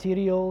luxury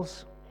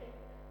materials,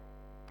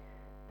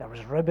 there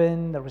was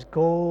ribbon, there was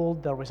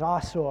gold, there was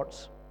all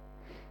sorts.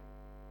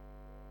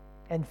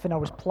 And when there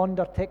was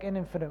plunder taken,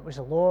 and when it was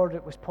the Lord,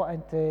 it was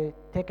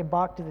taken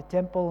back to the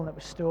temple and it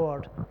was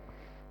stored.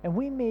 And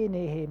we may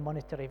not have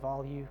monetary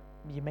value.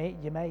 You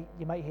might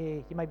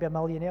be a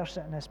millionaire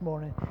sitting this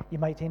morning. You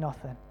might have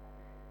nothing.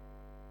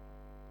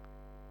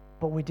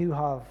 But we do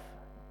have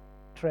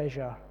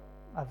treasure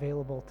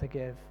available to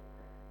give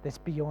that's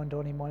beyond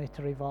any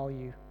monetary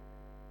value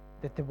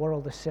that the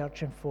world is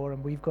searching for,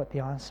 and we've got the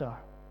answer.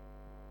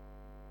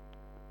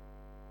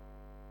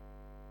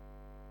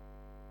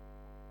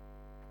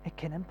 It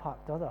can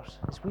impact others.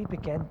 As we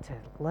begin to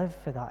live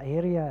for that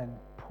area and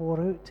pour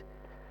out,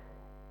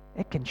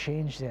 it can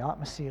change the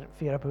atmosphere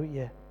about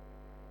you.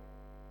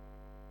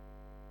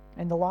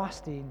 And the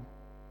last thing,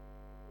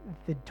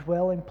 the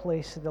dwelling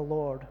place of the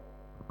Lord.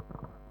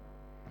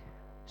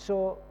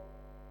 So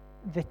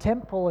the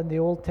temple in the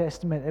Old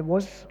Testament, it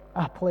was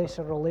a place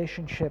of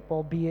relationship,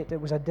 albeit it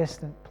was a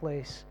distant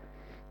place.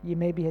 You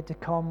maybe had to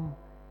come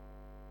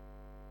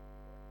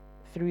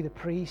through the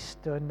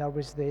priest, and there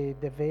was the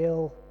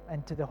veil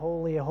into the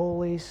Holy of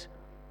Holies,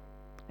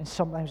 and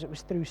sometimes it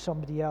was through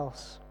somebody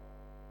else.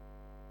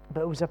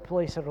 But it was a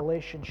place of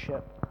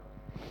relationship.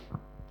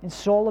 And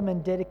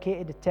Solomon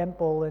dedicated the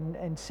temple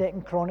in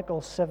 2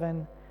 Chronicles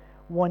 7,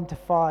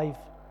 1-5.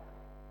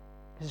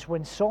 This is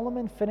when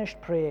Solomon finished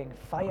praying,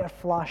 fire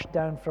flashed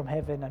down from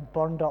heaven and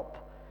burned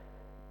up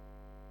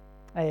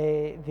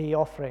the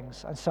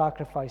offerings and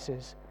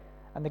sacrifices,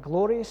 and the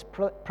glorious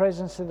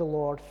presence of the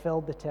Lord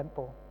filled the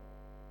temple.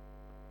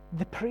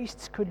 The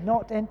priests could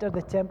not enter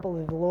the temple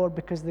of the Lord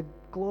because the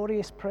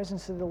glorious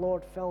presence of the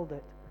Lord filled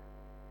it.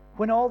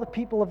 When all the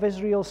people of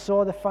Israel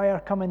saw the fire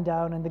coming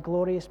down and the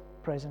glorious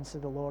presence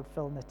of the Lord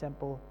filling the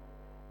temple,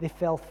 they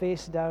fell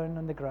face down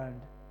on the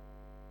ground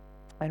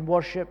and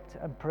worshipped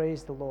and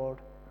praised the Lord,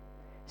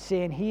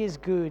 saying, He is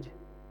good,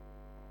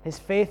 His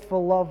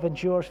faithful love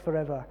endures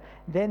forever.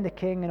 Then the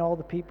king and all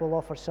the people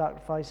offered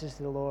sacrifices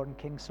to the Lord, and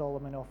King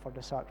Solomon offered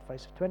a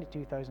sacrifice of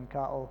 22,000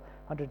 cattle,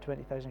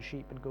 120,000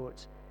 sheep and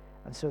goats.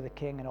 And so the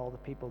king and all the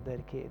people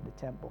dedicated the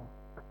temple.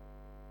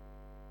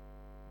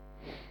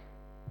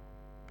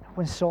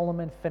 When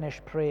Solomon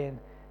finished praying,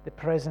 the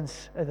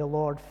presence of the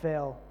Lord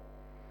fell.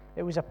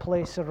 It was a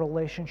place of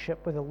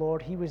relationship with the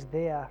Lord. He was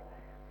there.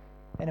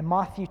 And in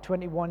Matthew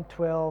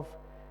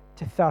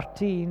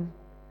 21:12-13,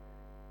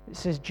 it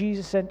says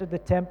Jesus entered the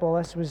temple.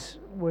 This was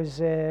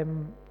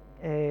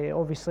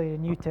obviously the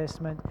New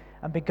Testament,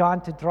 and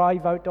began to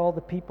drive out all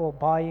the people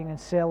buying and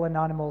selling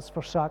animals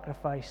for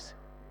sacrifice.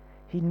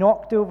 He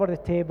knocked over the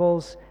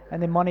tables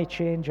and the money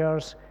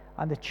changers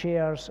and the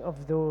chairs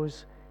of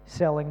those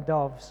selling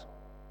doves.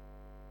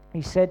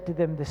 He said to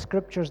them, the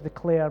scriptures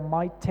declare,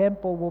 my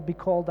temple will be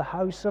called a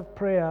house of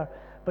prayer,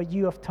 but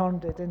you have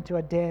turned it into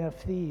a den of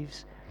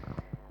thieves.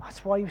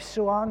 That's why he was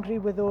so angry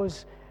with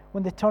those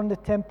when they turned the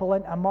temple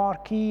into a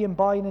marquee and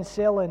buying and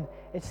selling.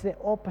 It's the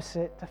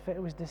opposite of what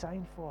it was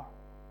designed for.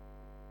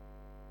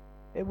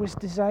 It was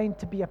designed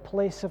to be a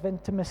place of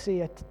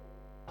intimacy, a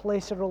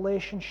place of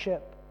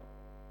relationship.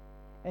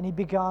 And he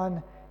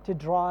began to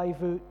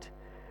drive out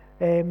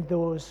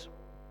those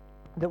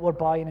that were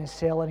buying and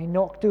selling. He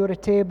knocked over the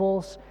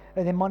tables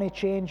and the money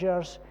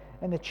changers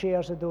and the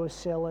chairs of those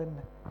selling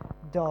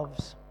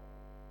doves.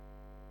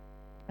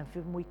 And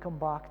when we come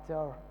back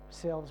to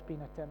ourselves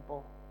being a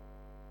temple,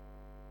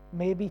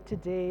 maybe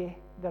today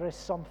there is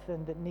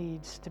something that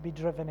needs to be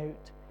driven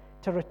out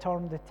to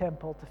return the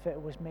temple to what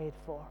it was made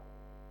for.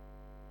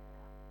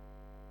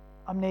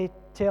 I'm not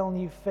telling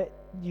you fit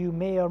you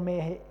may or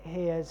may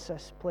have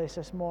this place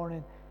this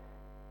morning.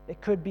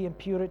 It could be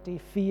impurity,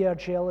 fear,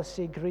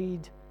 jealousy,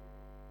 greed,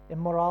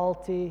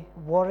 immorality,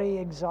 worry,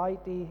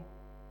 anxiety.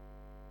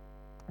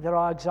 There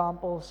are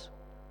examples.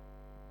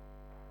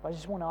 But I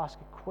just want to ask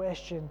a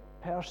question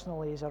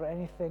personally. Is there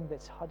anything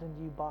that's holding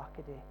you back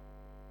today?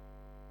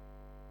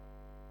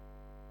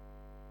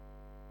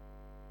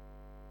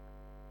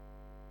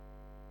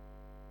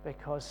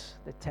 Because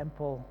the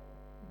temple,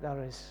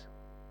 there is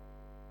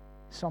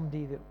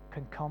somebody that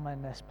can come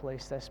in this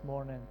place this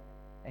morning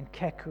and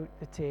kick out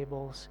the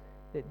tables,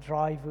 that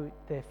drive out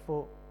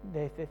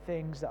the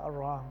things that are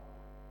wrong,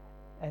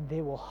 and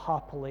they will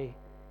happily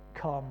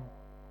come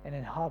and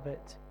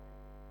inhabit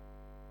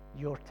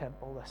your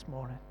temple this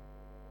morning.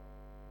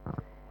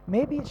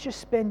 Maybe it's just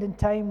spending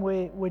time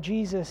with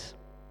Jesus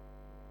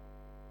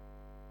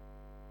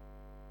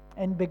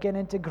and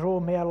beginning to grow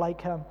more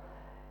like him.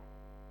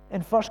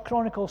 In 1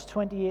 Chronicles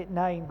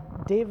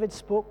 28:9, David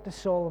spoke to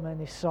Solomon,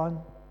 his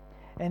son,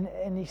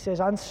 and he says,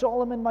 "And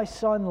Solomon, my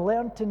son,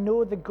 learn to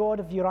know the God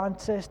of your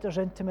ancestors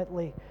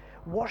intimately.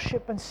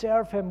 Worship and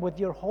serve him with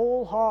your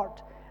whole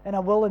heart and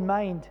a will and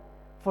mind,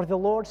 for the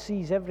Lord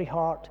sees every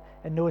heart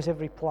and knows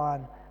every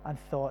plan and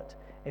thought.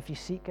 If you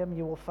seek him,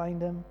 you will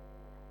find him,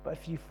 but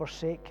if you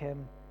forsake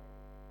him,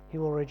 he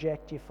will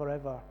reject you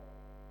forever."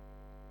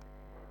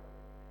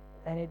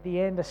 And at the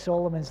end of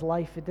Solomon's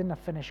life, it didn't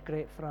finish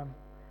great for him.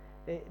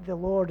 The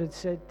Lord had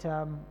said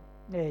to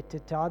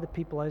other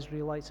people,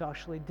 Israelites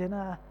actually,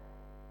 dinna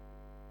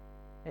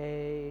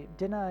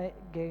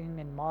gang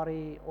and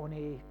marry on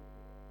a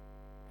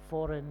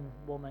foreign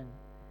woman,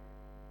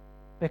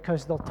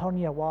 because they'll turn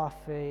you away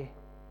from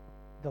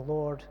the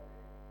Lord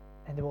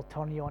and they will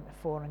turn you onto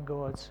foreign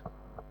gods.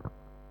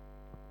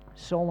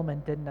 Solomon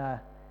didn't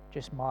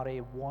just marry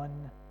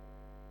one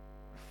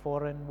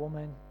foreign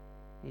woman.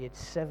 He had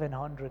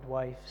 700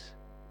 wives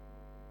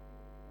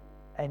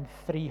and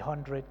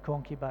 300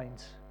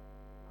 concubines.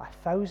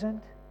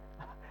 1,000?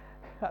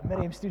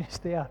 Miriam's doing it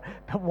there,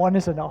 but one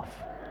is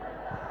enough.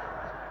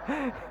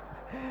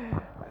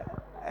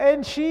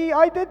 And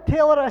I did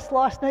tell her this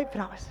last night,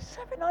 but I was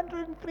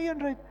 700 and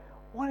 300.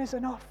 One is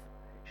enough.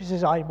 She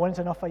says, "Aye, one's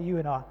enough for you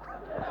and I."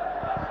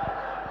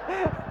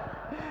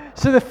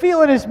 So the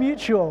feeling is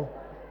mutual.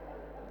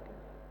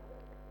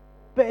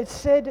 But it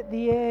said at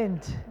the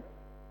end,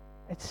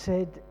 it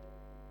said,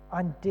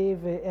 and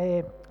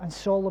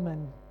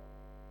Solomon,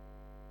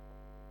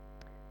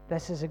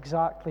 this is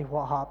exactly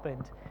what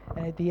happened.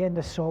 And at the end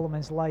of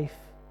Solomon's life,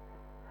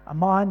 a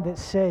man that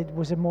said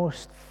was the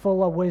most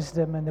full of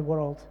wisdom in the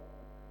world,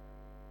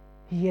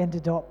 he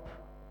ended up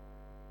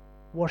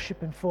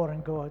worshipping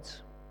foreign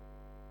gods.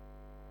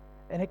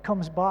 And it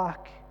comes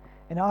back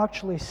and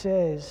actually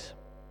says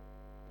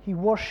he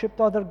worshipped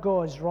other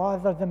gods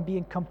rather than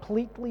being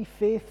completely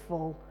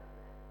faithful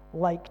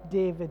like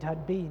David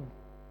had been.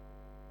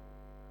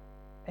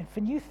 And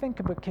when you think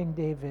about King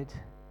David,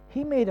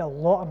 he made a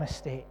lot of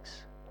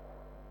mistakes.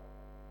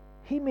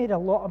 He made a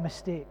lot of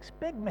mistakes,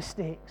 big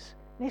mistakes.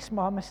 No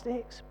small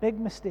mistakes, big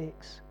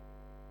mistakes.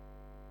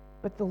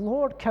 But the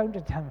Lord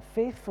counted him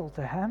faithful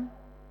to him.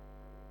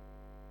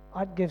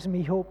 That gives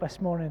me hope this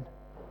morning.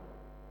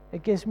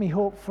 It gives me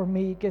hope for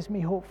me, it gives me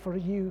hope for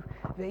you,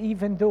 that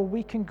even though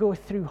we can go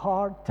through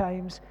hard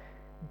times,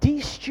 do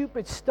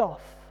stupid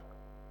stuff,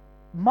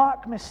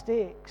 mark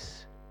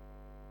mistakes,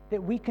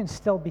 that we can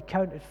still be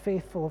counted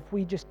faithful if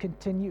we just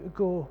continue to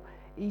go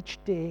each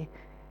day,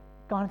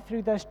 going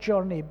through this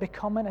journey,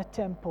 becoming a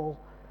temple,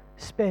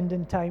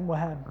 spending time with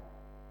him.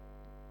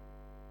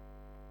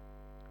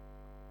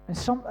 And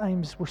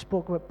sometimes we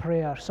spoke about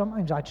prayer.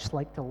 Sometimes I just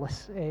like to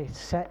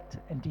sit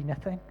and do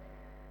nothing.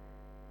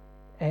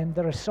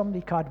 There is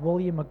somebody called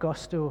William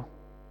Augusto.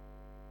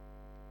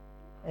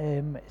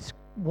 It's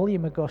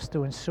William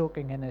Augusto and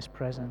Soaking in His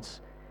Presence.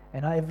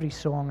 And every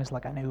song is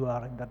like an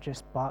hour, and they're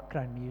just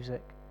background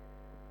music.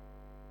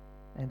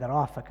 And they're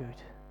awful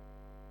good.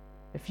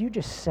 If you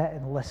just sit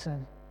and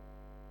listen,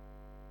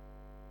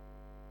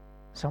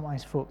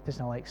 sometimes folk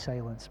doesn't like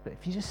silence, but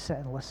if you just sit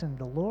and listen,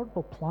 the Lord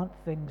will plant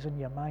things in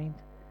your mind.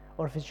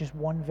 Or if it's just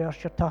one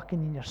verse you're talking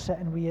and you're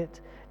sitting with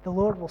it, the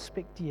Lord will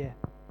speak to you.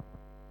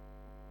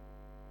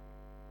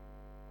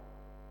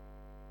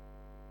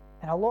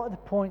 And a lot of the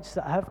points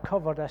that I have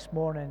covered this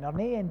morning are not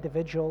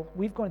individual.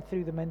 We've gone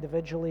through them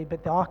individually,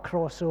 but they are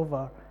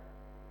crossover.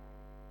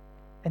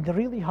 And they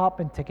really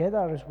happen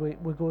together as we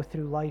go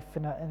through life,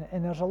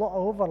 and there's a lot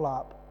of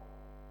overlap.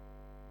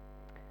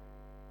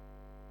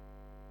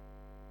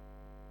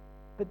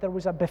 But there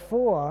was a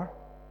before,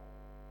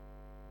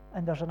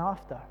 and there's an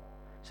after.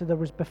 So there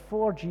was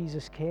before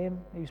Jesus came.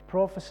 He was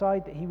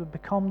prophesied that he would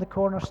become the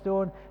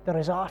cornerstone. There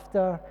is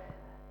after,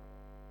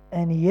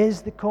 and he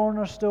is the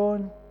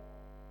cornerstone.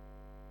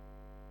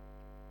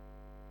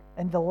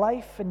 And the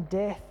life and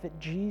death of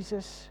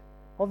Jesus,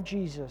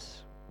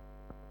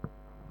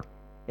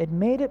 it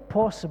made it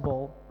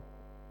possible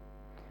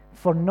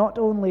for not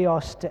only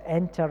us to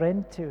enter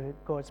into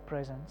God's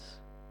presence,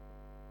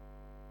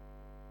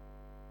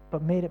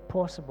 but made it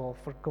possible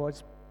for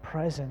God's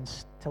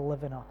presence to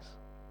live in us.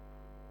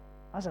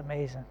 That's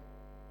amazing.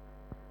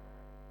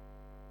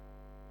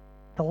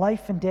 The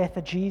life and death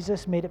of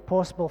Jesus made it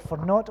possible for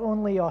not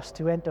only us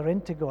to enter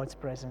into God's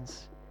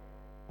presence,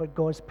 but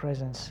God's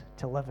presence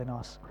to live in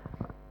us.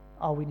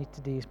 All we need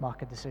to do is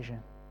make a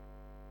decision.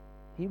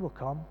 He will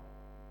come.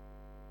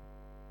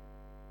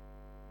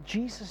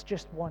 Jesus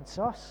just wants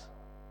us.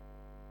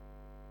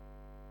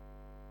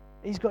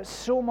 He's got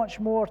so much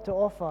more to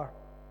offer.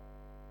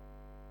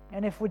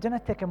 And if we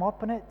didn't take him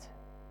up on it,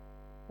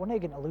 we're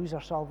not going to lose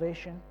our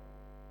salvation.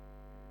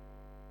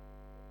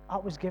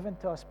 That was given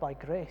to us by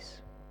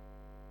grace.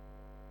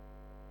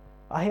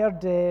 I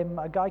heard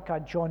a guy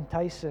called John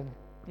Tyson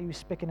he was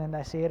speaking in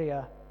this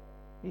area,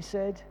 he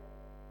said,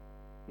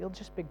 you'll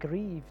just be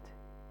grieved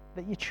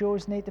that you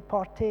chose not to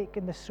partake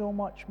in the so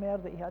much more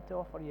that he had to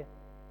offer you.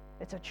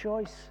 It's a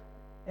choice.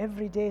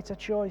 Every day it's a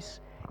choice.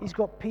 He's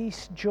got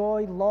peace,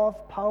 joy,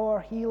 love,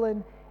 power,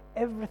 healing,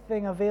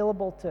 everything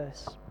available to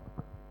us.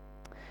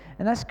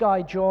 And this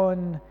guy,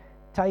 John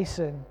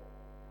Tyson,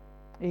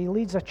 he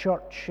leads a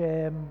church,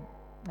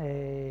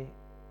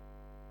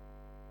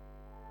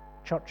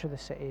 Church of the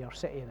City, or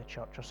City of the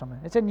Church or something.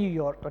 It's in New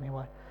York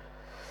anyway.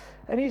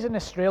 And he's an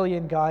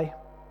Australian guy.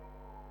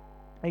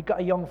 He got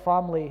a young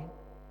family,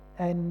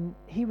 and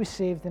he was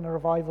saved in a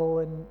revival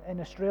in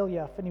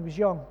Australia when he was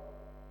young.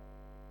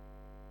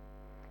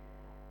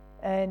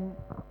 And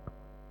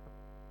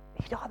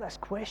he'd had these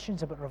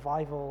questions about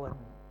revival and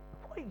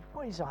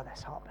why is all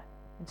this happening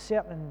in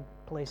certain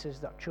places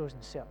that are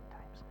chosen certain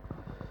times.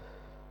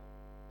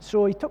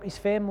 So he took his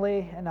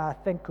family, and I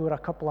think over a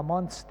couple of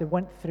months, they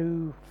went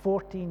through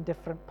 14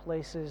 different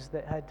places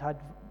that had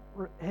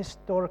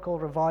historical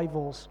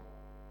revivals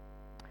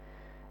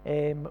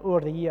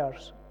over the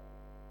years.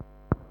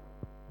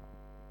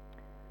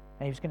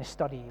 And he was going to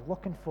study,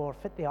 looking for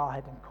what they all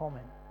had in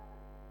common.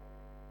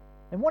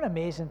 And one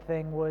amazing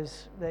thing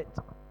was that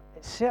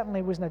it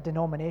certainly wasn't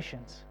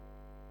denominations.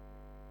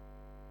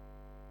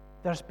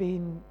 There's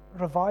been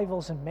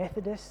revivals in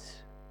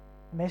Methodist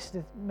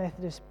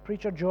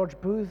preacher George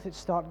Booth that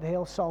started the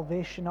Hale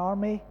Salvation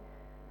Army,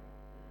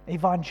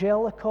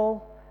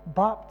 evangelical,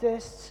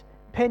 Baptists,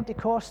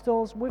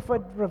 Pentecostals. We've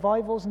had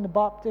revivals in the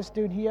Baptists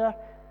down here,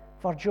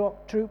 for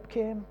Jock Troop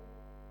came.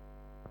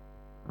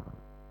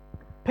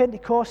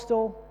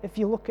 Pentecostal, if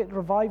you look at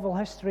revival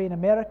history in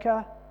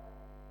America,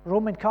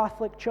 Roman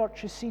Catholic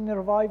Church has seen the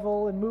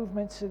revival and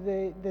movements of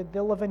the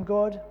living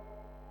God.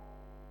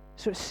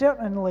 So it's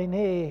certainly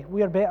nay,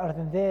 we're better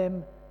than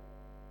them,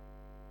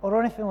 or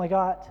anything like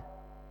that.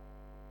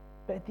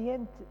 But at the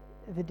end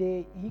of the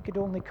day, he could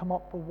only come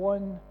up with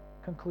one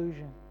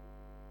conclusion.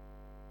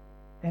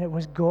 And it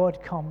was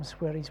God comes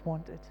where he's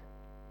wanted.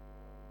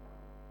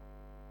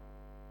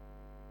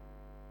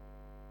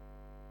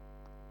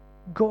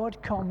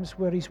 God comes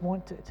where he's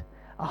wanted.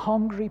 A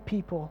hungry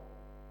people,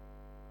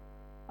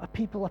 a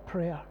people of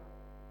prayer,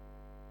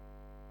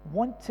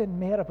 wanting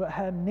more about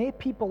him. No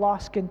people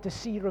asking to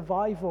see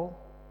revival,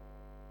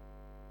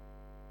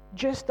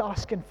 just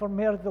asking for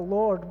more of the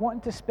Lord,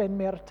 wanting to spend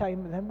more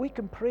time with him. We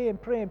can pray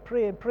and pray and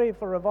pray and pray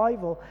for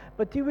revival,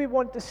 but do we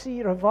want to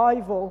see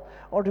revival,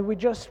 or do we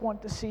just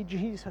want to see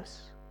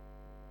Jesus?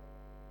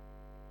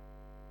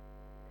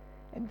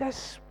 And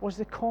this was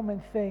the common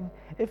thing.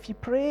 If you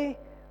pray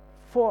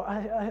for,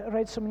 I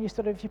read someone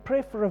yesterday, if you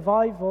pray for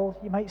revival,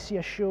 you might see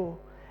a show.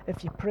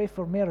 If you pray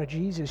for more of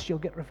Jesus, you'll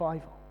get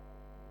revival.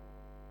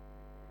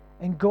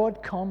 And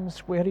God comes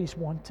where he's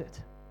wanted.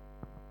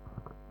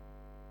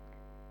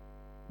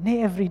 Not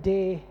every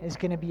day is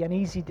going to be an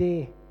easy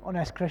day on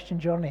this Christian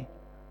journey.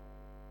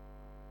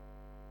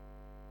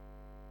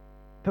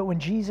 But when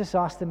Jesus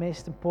asked, the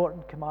most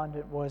important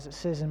commandment was, it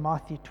says in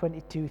Matthew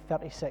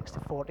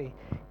 22:36-40,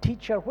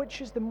 "Teacher,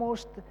 which is the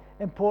most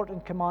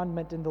important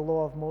commandment in the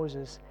law of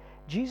Moses?"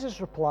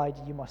 Jesus replied,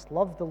 "You must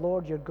love the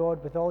Lord your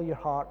God with all your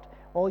heart,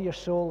 all your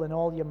soul, and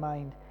all your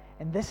mind.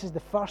 And this is the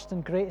first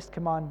and greatest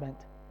commandment.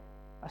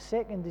 A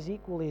second is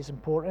equally as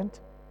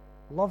important.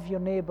 Love your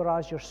neighbor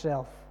as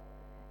yourself.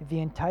 The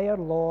entire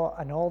law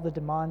and all the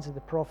demands of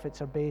the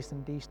prophets are based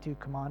on these two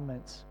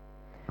commandments."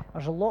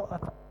 There's a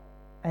lot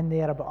in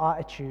there about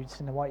attitudes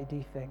and the way to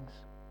do things.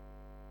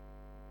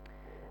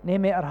 No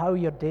matter how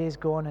your day's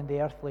gone in the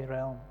earthly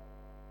realm,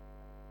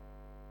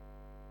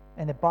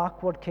 in the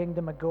backward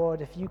kingdom of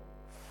God, if you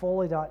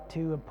follow that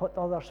too and put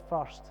others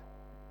first,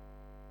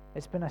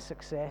 it's been a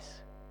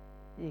success.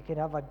 You can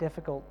have a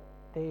difficult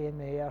day in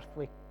the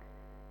earthly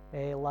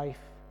life,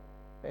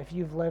 but if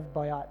you've lived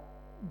by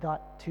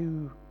that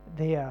too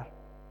there,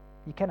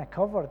 you kind of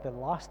cover the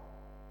last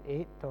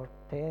 8 or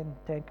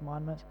 10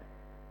 commandments.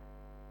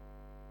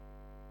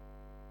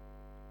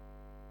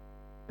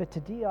 But to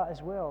do that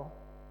as well,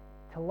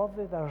 to love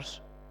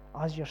others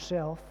as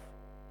yourself,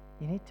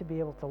 you need to be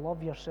able to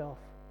love yourself.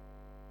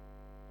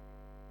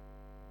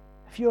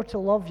 If you're to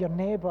love your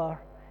neighbor,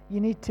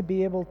 you need to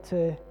be able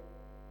to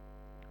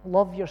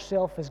love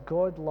yourself as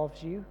God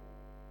loves you.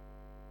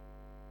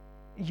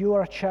 You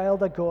are a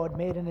child of God,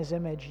 made in his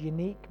image,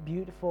 unique,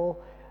 beautiful,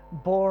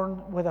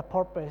 born with a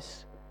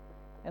purpose.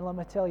 And let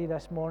me tell you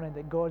this morning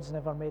that God's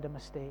never made a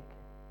mistake.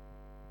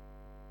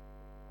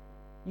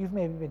 You've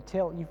maybe been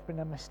told you've been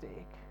a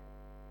mistake.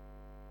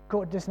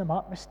 God doesn't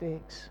make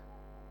mistakes.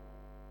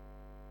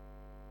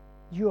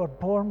 You are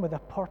born with a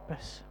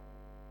purpose.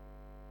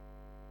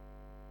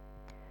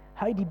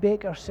 Heidi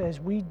Baker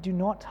says, "We do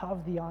not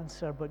have the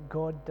answer, but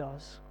God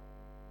does."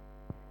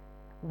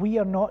 We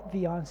are not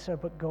the answer,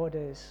 but God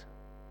is.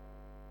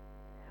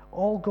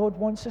 All God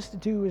wants us to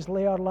do is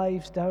lay our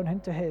lives down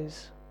into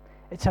his.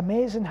 It's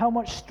amazing how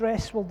much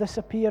stress will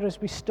disappear as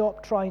we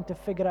stop trying to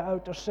figure it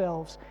out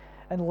ourselves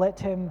and let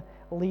him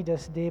lead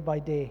us day by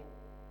day.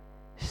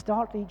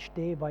 Start each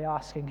day by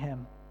asking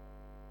him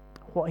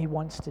what he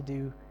wants to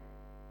do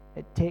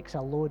it takes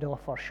a load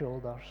off our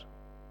shoulders.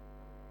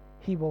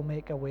 He will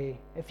make a way.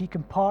 If he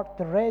can part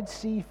the Red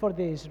Sea for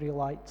the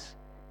Israelites,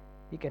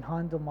 he can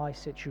handle my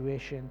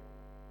situation,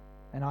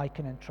 and I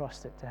can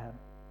entrust it to him.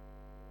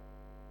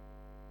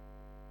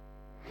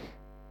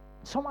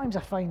 Sometimes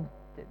I find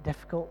it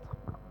difficult.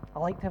 I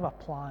like to have a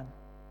plan.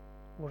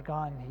 We're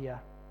going here,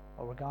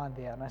 or we're going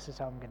there, and this is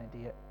how I'm going to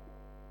do it.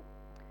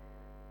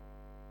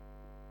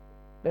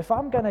 But if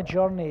I'm going to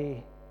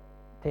journey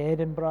to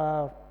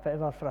Edinburgh,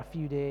 whatever, for a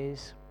few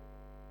days,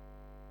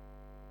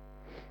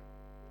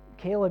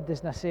 Caleb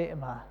doesn't say to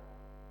me,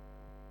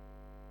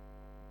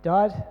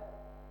 Dad, have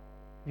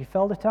you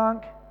filled the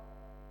tank?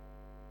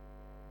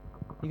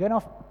 You got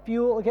enough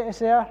fuel to get us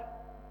there?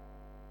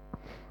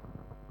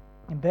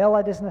 And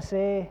Bella doesn't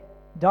say,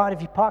 Dad,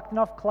 have you packed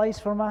enough clothes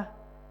for me?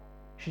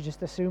 She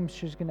just assumes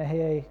she's going to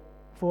have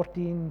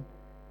 14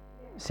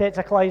 sets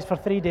of clothes for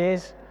 3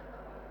 days.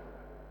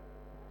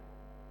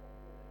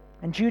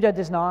 And Judah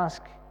doesn't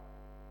ask,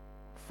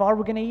 far are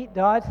we going to eat,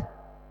 Dad?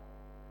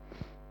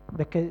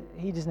 Because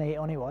he doesn't eat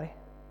anyway.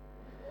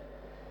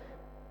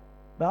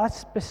 But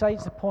that's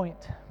besides the point.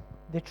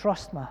 They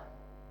trust me.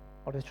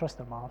 Or they trust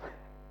their mom.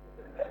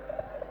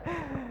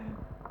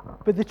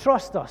 But they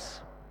trust us.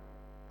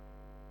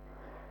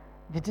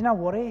 They do not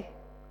worry.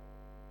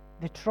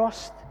 They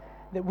trust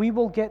that we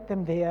will get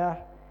them there,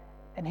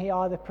 and He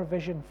are the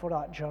provision for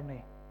that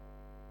journey.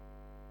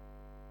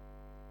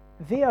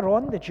 They are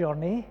on the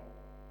journey.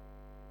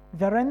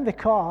 They're in the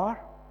car.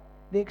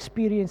 They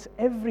experience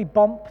every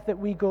bump that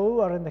we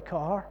go are in the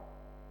car.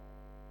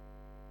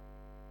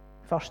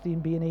 First thing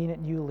being in at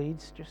New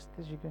Leeds, just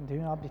as you can do,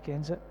 nobody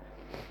kens it.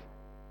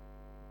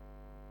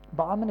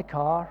 But I'm in the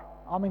car,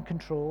 I'm in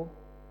control,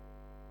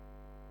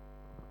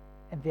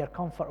 and they're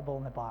comfortable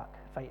in the back,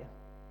 fighting.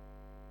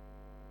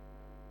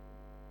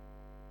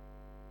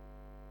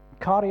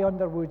 Carrie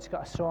Underwood's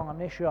got a song, I'm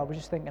not sure, I was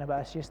just thinking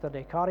about this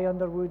yesterday. Carrie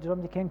Underwood,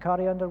 somebody ken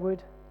Carrie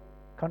Underwood?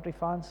 Country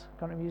fans,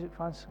 country music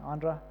fans?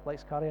 Andra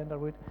likes Carrie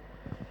Underwood.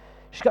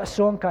 She's got a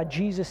song called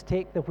Jesus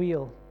Take the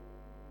Wheel.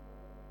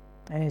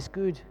 And it's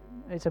good.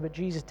 It's about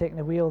Jesus taking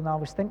the wheel. And I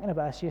was thinking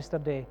about this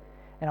yesterday,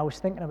 and I was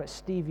thinking about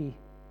Stevie.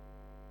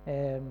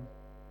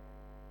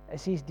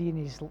 As he's doing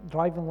his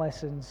driving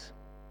lessons,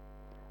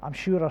 I'm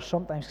sure or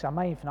sometimes, because I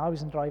mind when I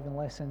was in driving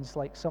lessons,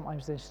 like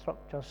sometimes the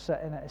instructor's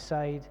sitting at the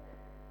side,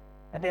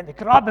 and then they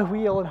grab the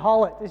wheel and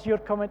haul it as you're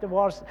coming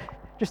towards,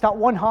 just that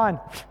one hand.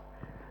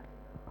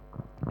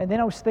 And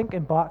then I was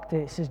thinking back to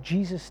it says,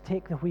 Jesus,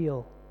 take the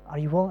wheel. Are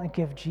you willing to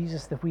give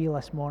Jesus the wheel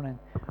this morning?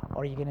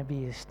 Or are you going to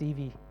be a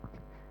Stevie?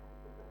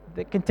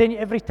 That continue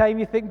every time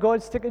you think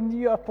God's taking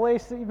you to a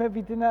place that you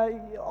maybe didn't, I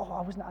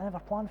never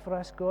planned for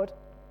this, God.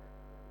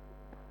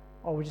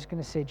 Or we're just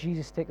going to say,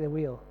 Jesus, take the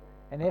wheel.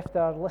 And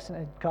after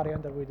listening to Carrie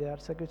Underwood there,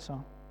 it's a good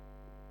song.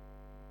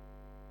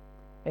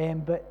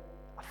 But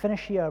I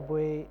finish here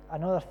with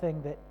another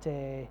thing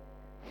that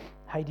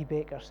Heidi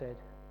Baker said.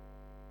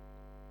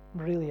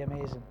 Really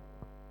amazing.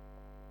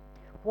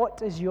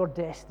 What is your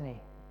destiny?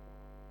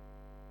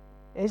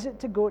 Is it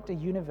to go to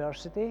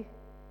university,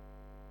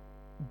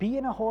 be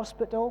in a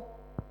hospital,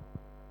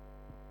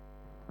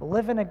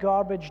 live in a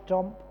garbage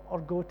dump, or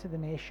go to the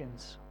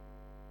nations?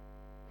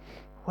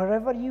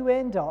 Wherever you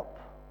end up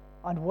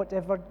and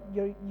whatever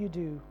you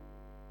do,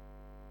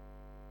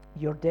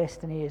 your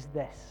destiny is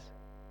this: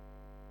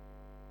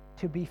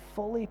 to be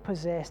fully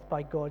possessed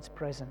by God's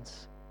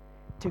presence,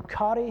 to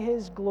carry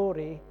His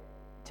glory,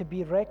 to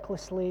be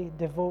recklessly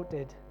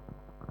devoted.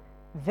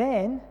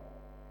 Then,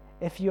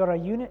 if you're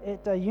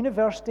at a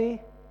university,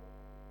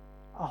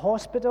 a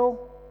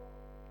hospital,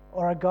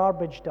 or a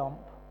garbage dump,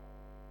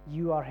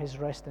 you are His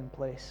resting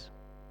place.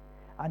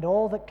 And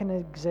all that can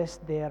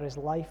exist there is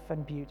life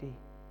and beauty.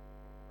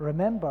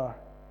 Remember,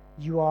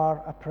 you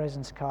are a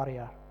presence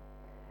carrier.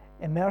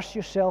 Immerse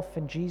yourself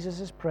in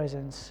Jesus'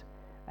 presence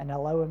and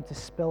allow Him to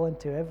spill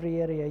into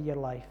every area of your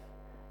life.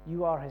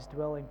 You are His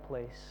dwelling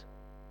place,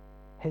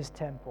 His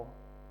temple.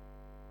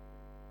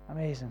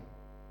 Amazing.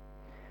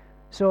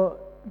 So,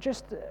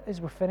 just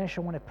as we finish,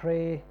 I want to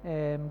pray,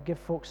 give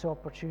folks the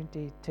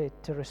opportunity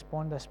to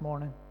respond this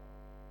morning.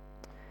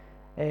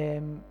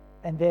 And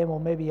then we'll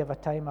maybe have a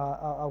time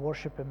of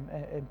worship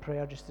and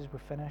prayer just as we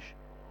finish.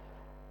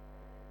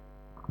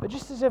 But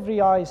just as every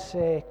eye's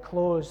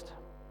closed,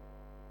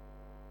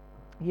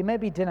 you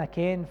maybe didn't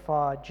ken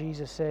for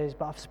Jesus says,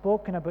 but I've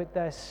spoken about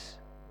this,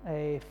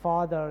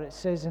 Father. It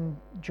says in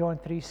John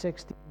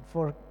 3:16,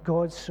 for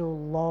God so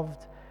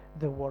loved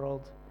the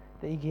world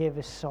that He gave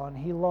His Son.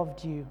 He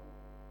loved you.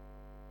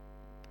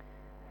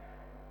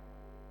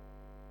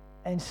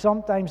 And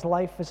sometimes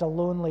life is a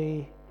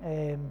lonely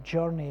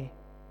journey,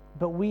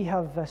 but we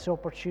have this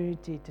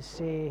opportunity to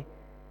say,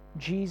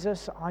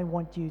 Jesus, I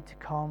want you to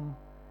come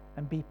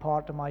and be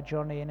part of my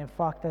journey. And in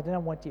fact, I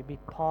didn't want you to be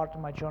part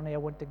of my journey. I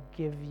want to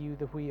give you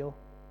the wheel.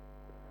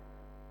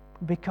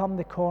 Become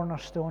the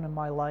cornerstone in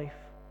my life.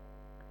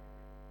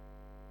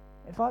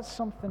 If that's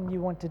something you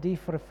want to do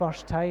for the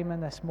first time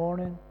in this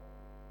morning,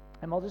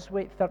 and I'll just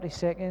wait 30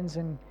 seconds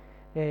and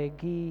give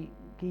you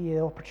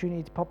the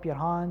opportunity to pop your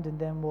hand, and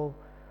then we'll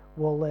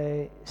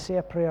we'll say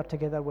a prayer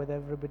together with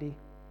everybody.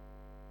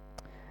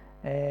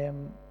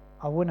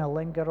 I want to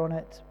linger on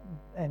it,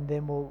 and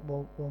then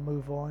we'll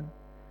move on.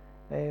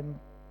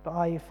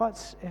 But if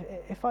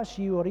that's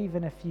you, or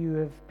even if you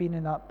have been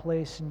in that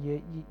place and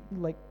you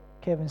like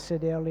Kevin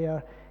said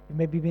earlier, you've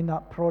maybe been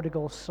that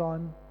prodigal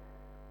son,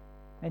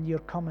 and you're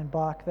coming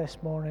back this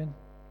morning,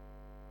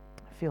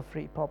 feel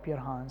free to pop your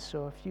hand.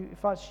 So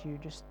if that's you,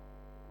 just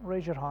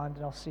raise your hand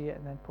and I'll see it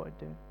and then put it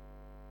down.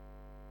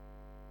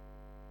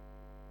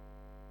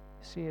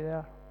 See you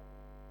there.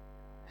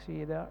 See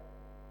you there.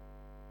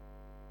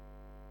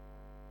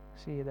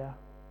 See you there.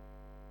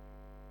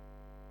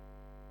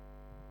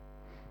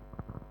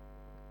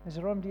 Is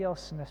there anybody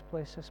else in this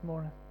place this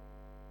morning?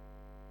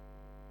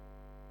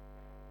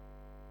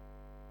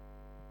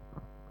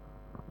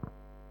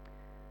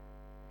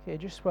 Okay,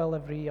 just while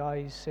every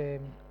eye's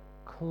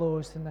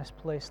closed in this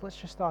place, let's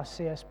just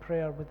say this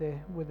prayer with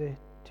the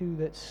two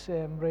that's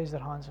raised their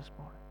hands this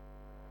morning.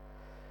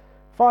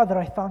 Father,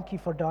 I thank you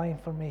for dying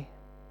for me.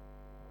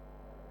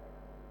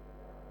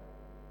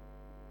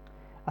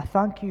 I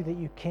thank you that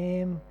you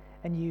came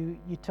and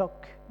you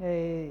took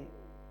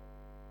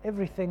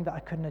everything that I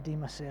couldn't do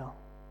myself.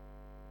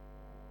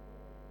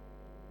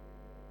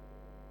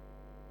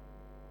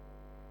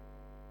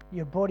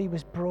 Your body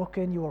was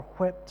broken, you were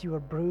whipped, you were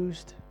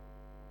bruised,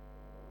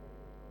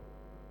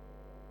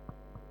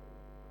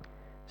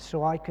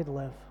 so I could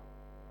live.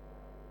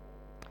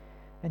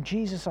 And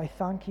Jesus, I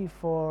thank you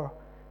for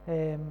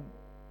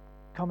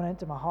coming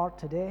into my heart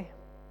today,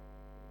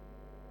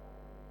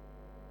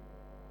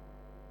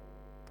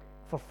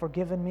 for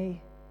forgiving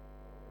me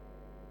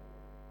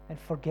and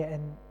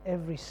forgetting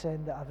every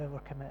sin that I've ever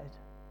committed.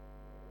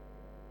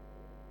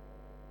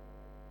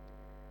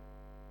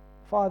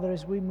 Father,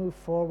 as we move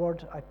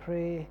forward, I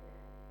pray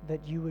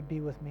that you would be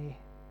with me.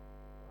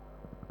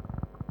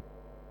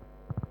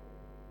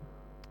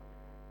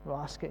 We'll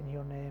ask it in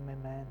your name,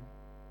 amen.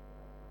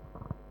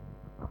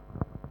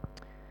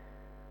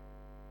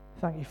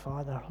 Thank you,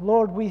 Father.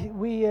 Lord, we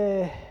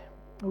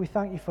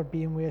thank you for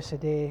being with us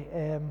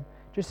today.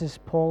 Just as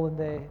Paul and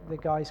the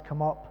guys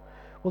come up,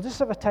 we'll just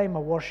have a time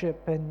of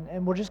worship,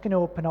 and we're just going to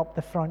open up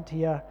the front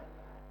here.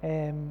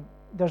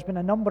 There's been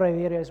a number of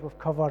areas we've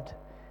covered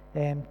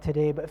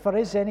today, but if there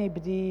is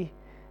anybody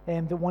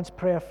that wants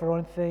prayer for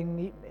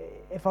anything,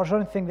 if there's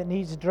anything that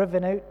needs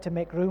driven out to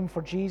make room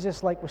for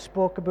Jesus, like we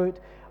spoke about,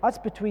 that's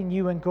between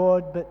you and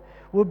God, but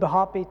we'll be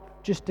happy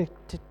just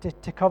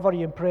to cover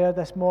you in prayer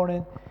this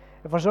morning.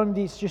 If there's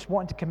anybody that's just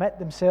wanting to commit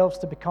themselves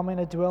to becoming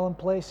a dwelling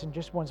place and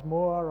just wants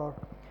more, or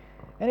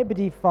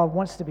anybody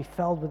wants to be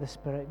filled with the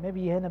Spirit,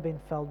 maybe you haven't been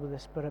filled with the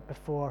Spirit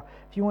before.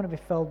 If you want to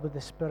be filled with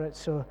the Spirit,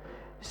 so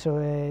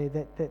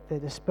that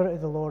the Spirit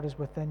of the Lord is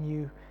within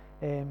you,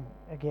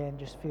 again,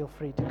 just feel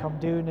free to come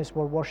down as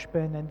we're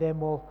worshiping, and then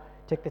we'll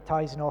take the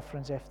tithes and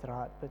offerings after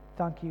that. But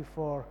thank you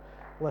for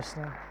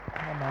listening.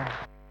 Amen.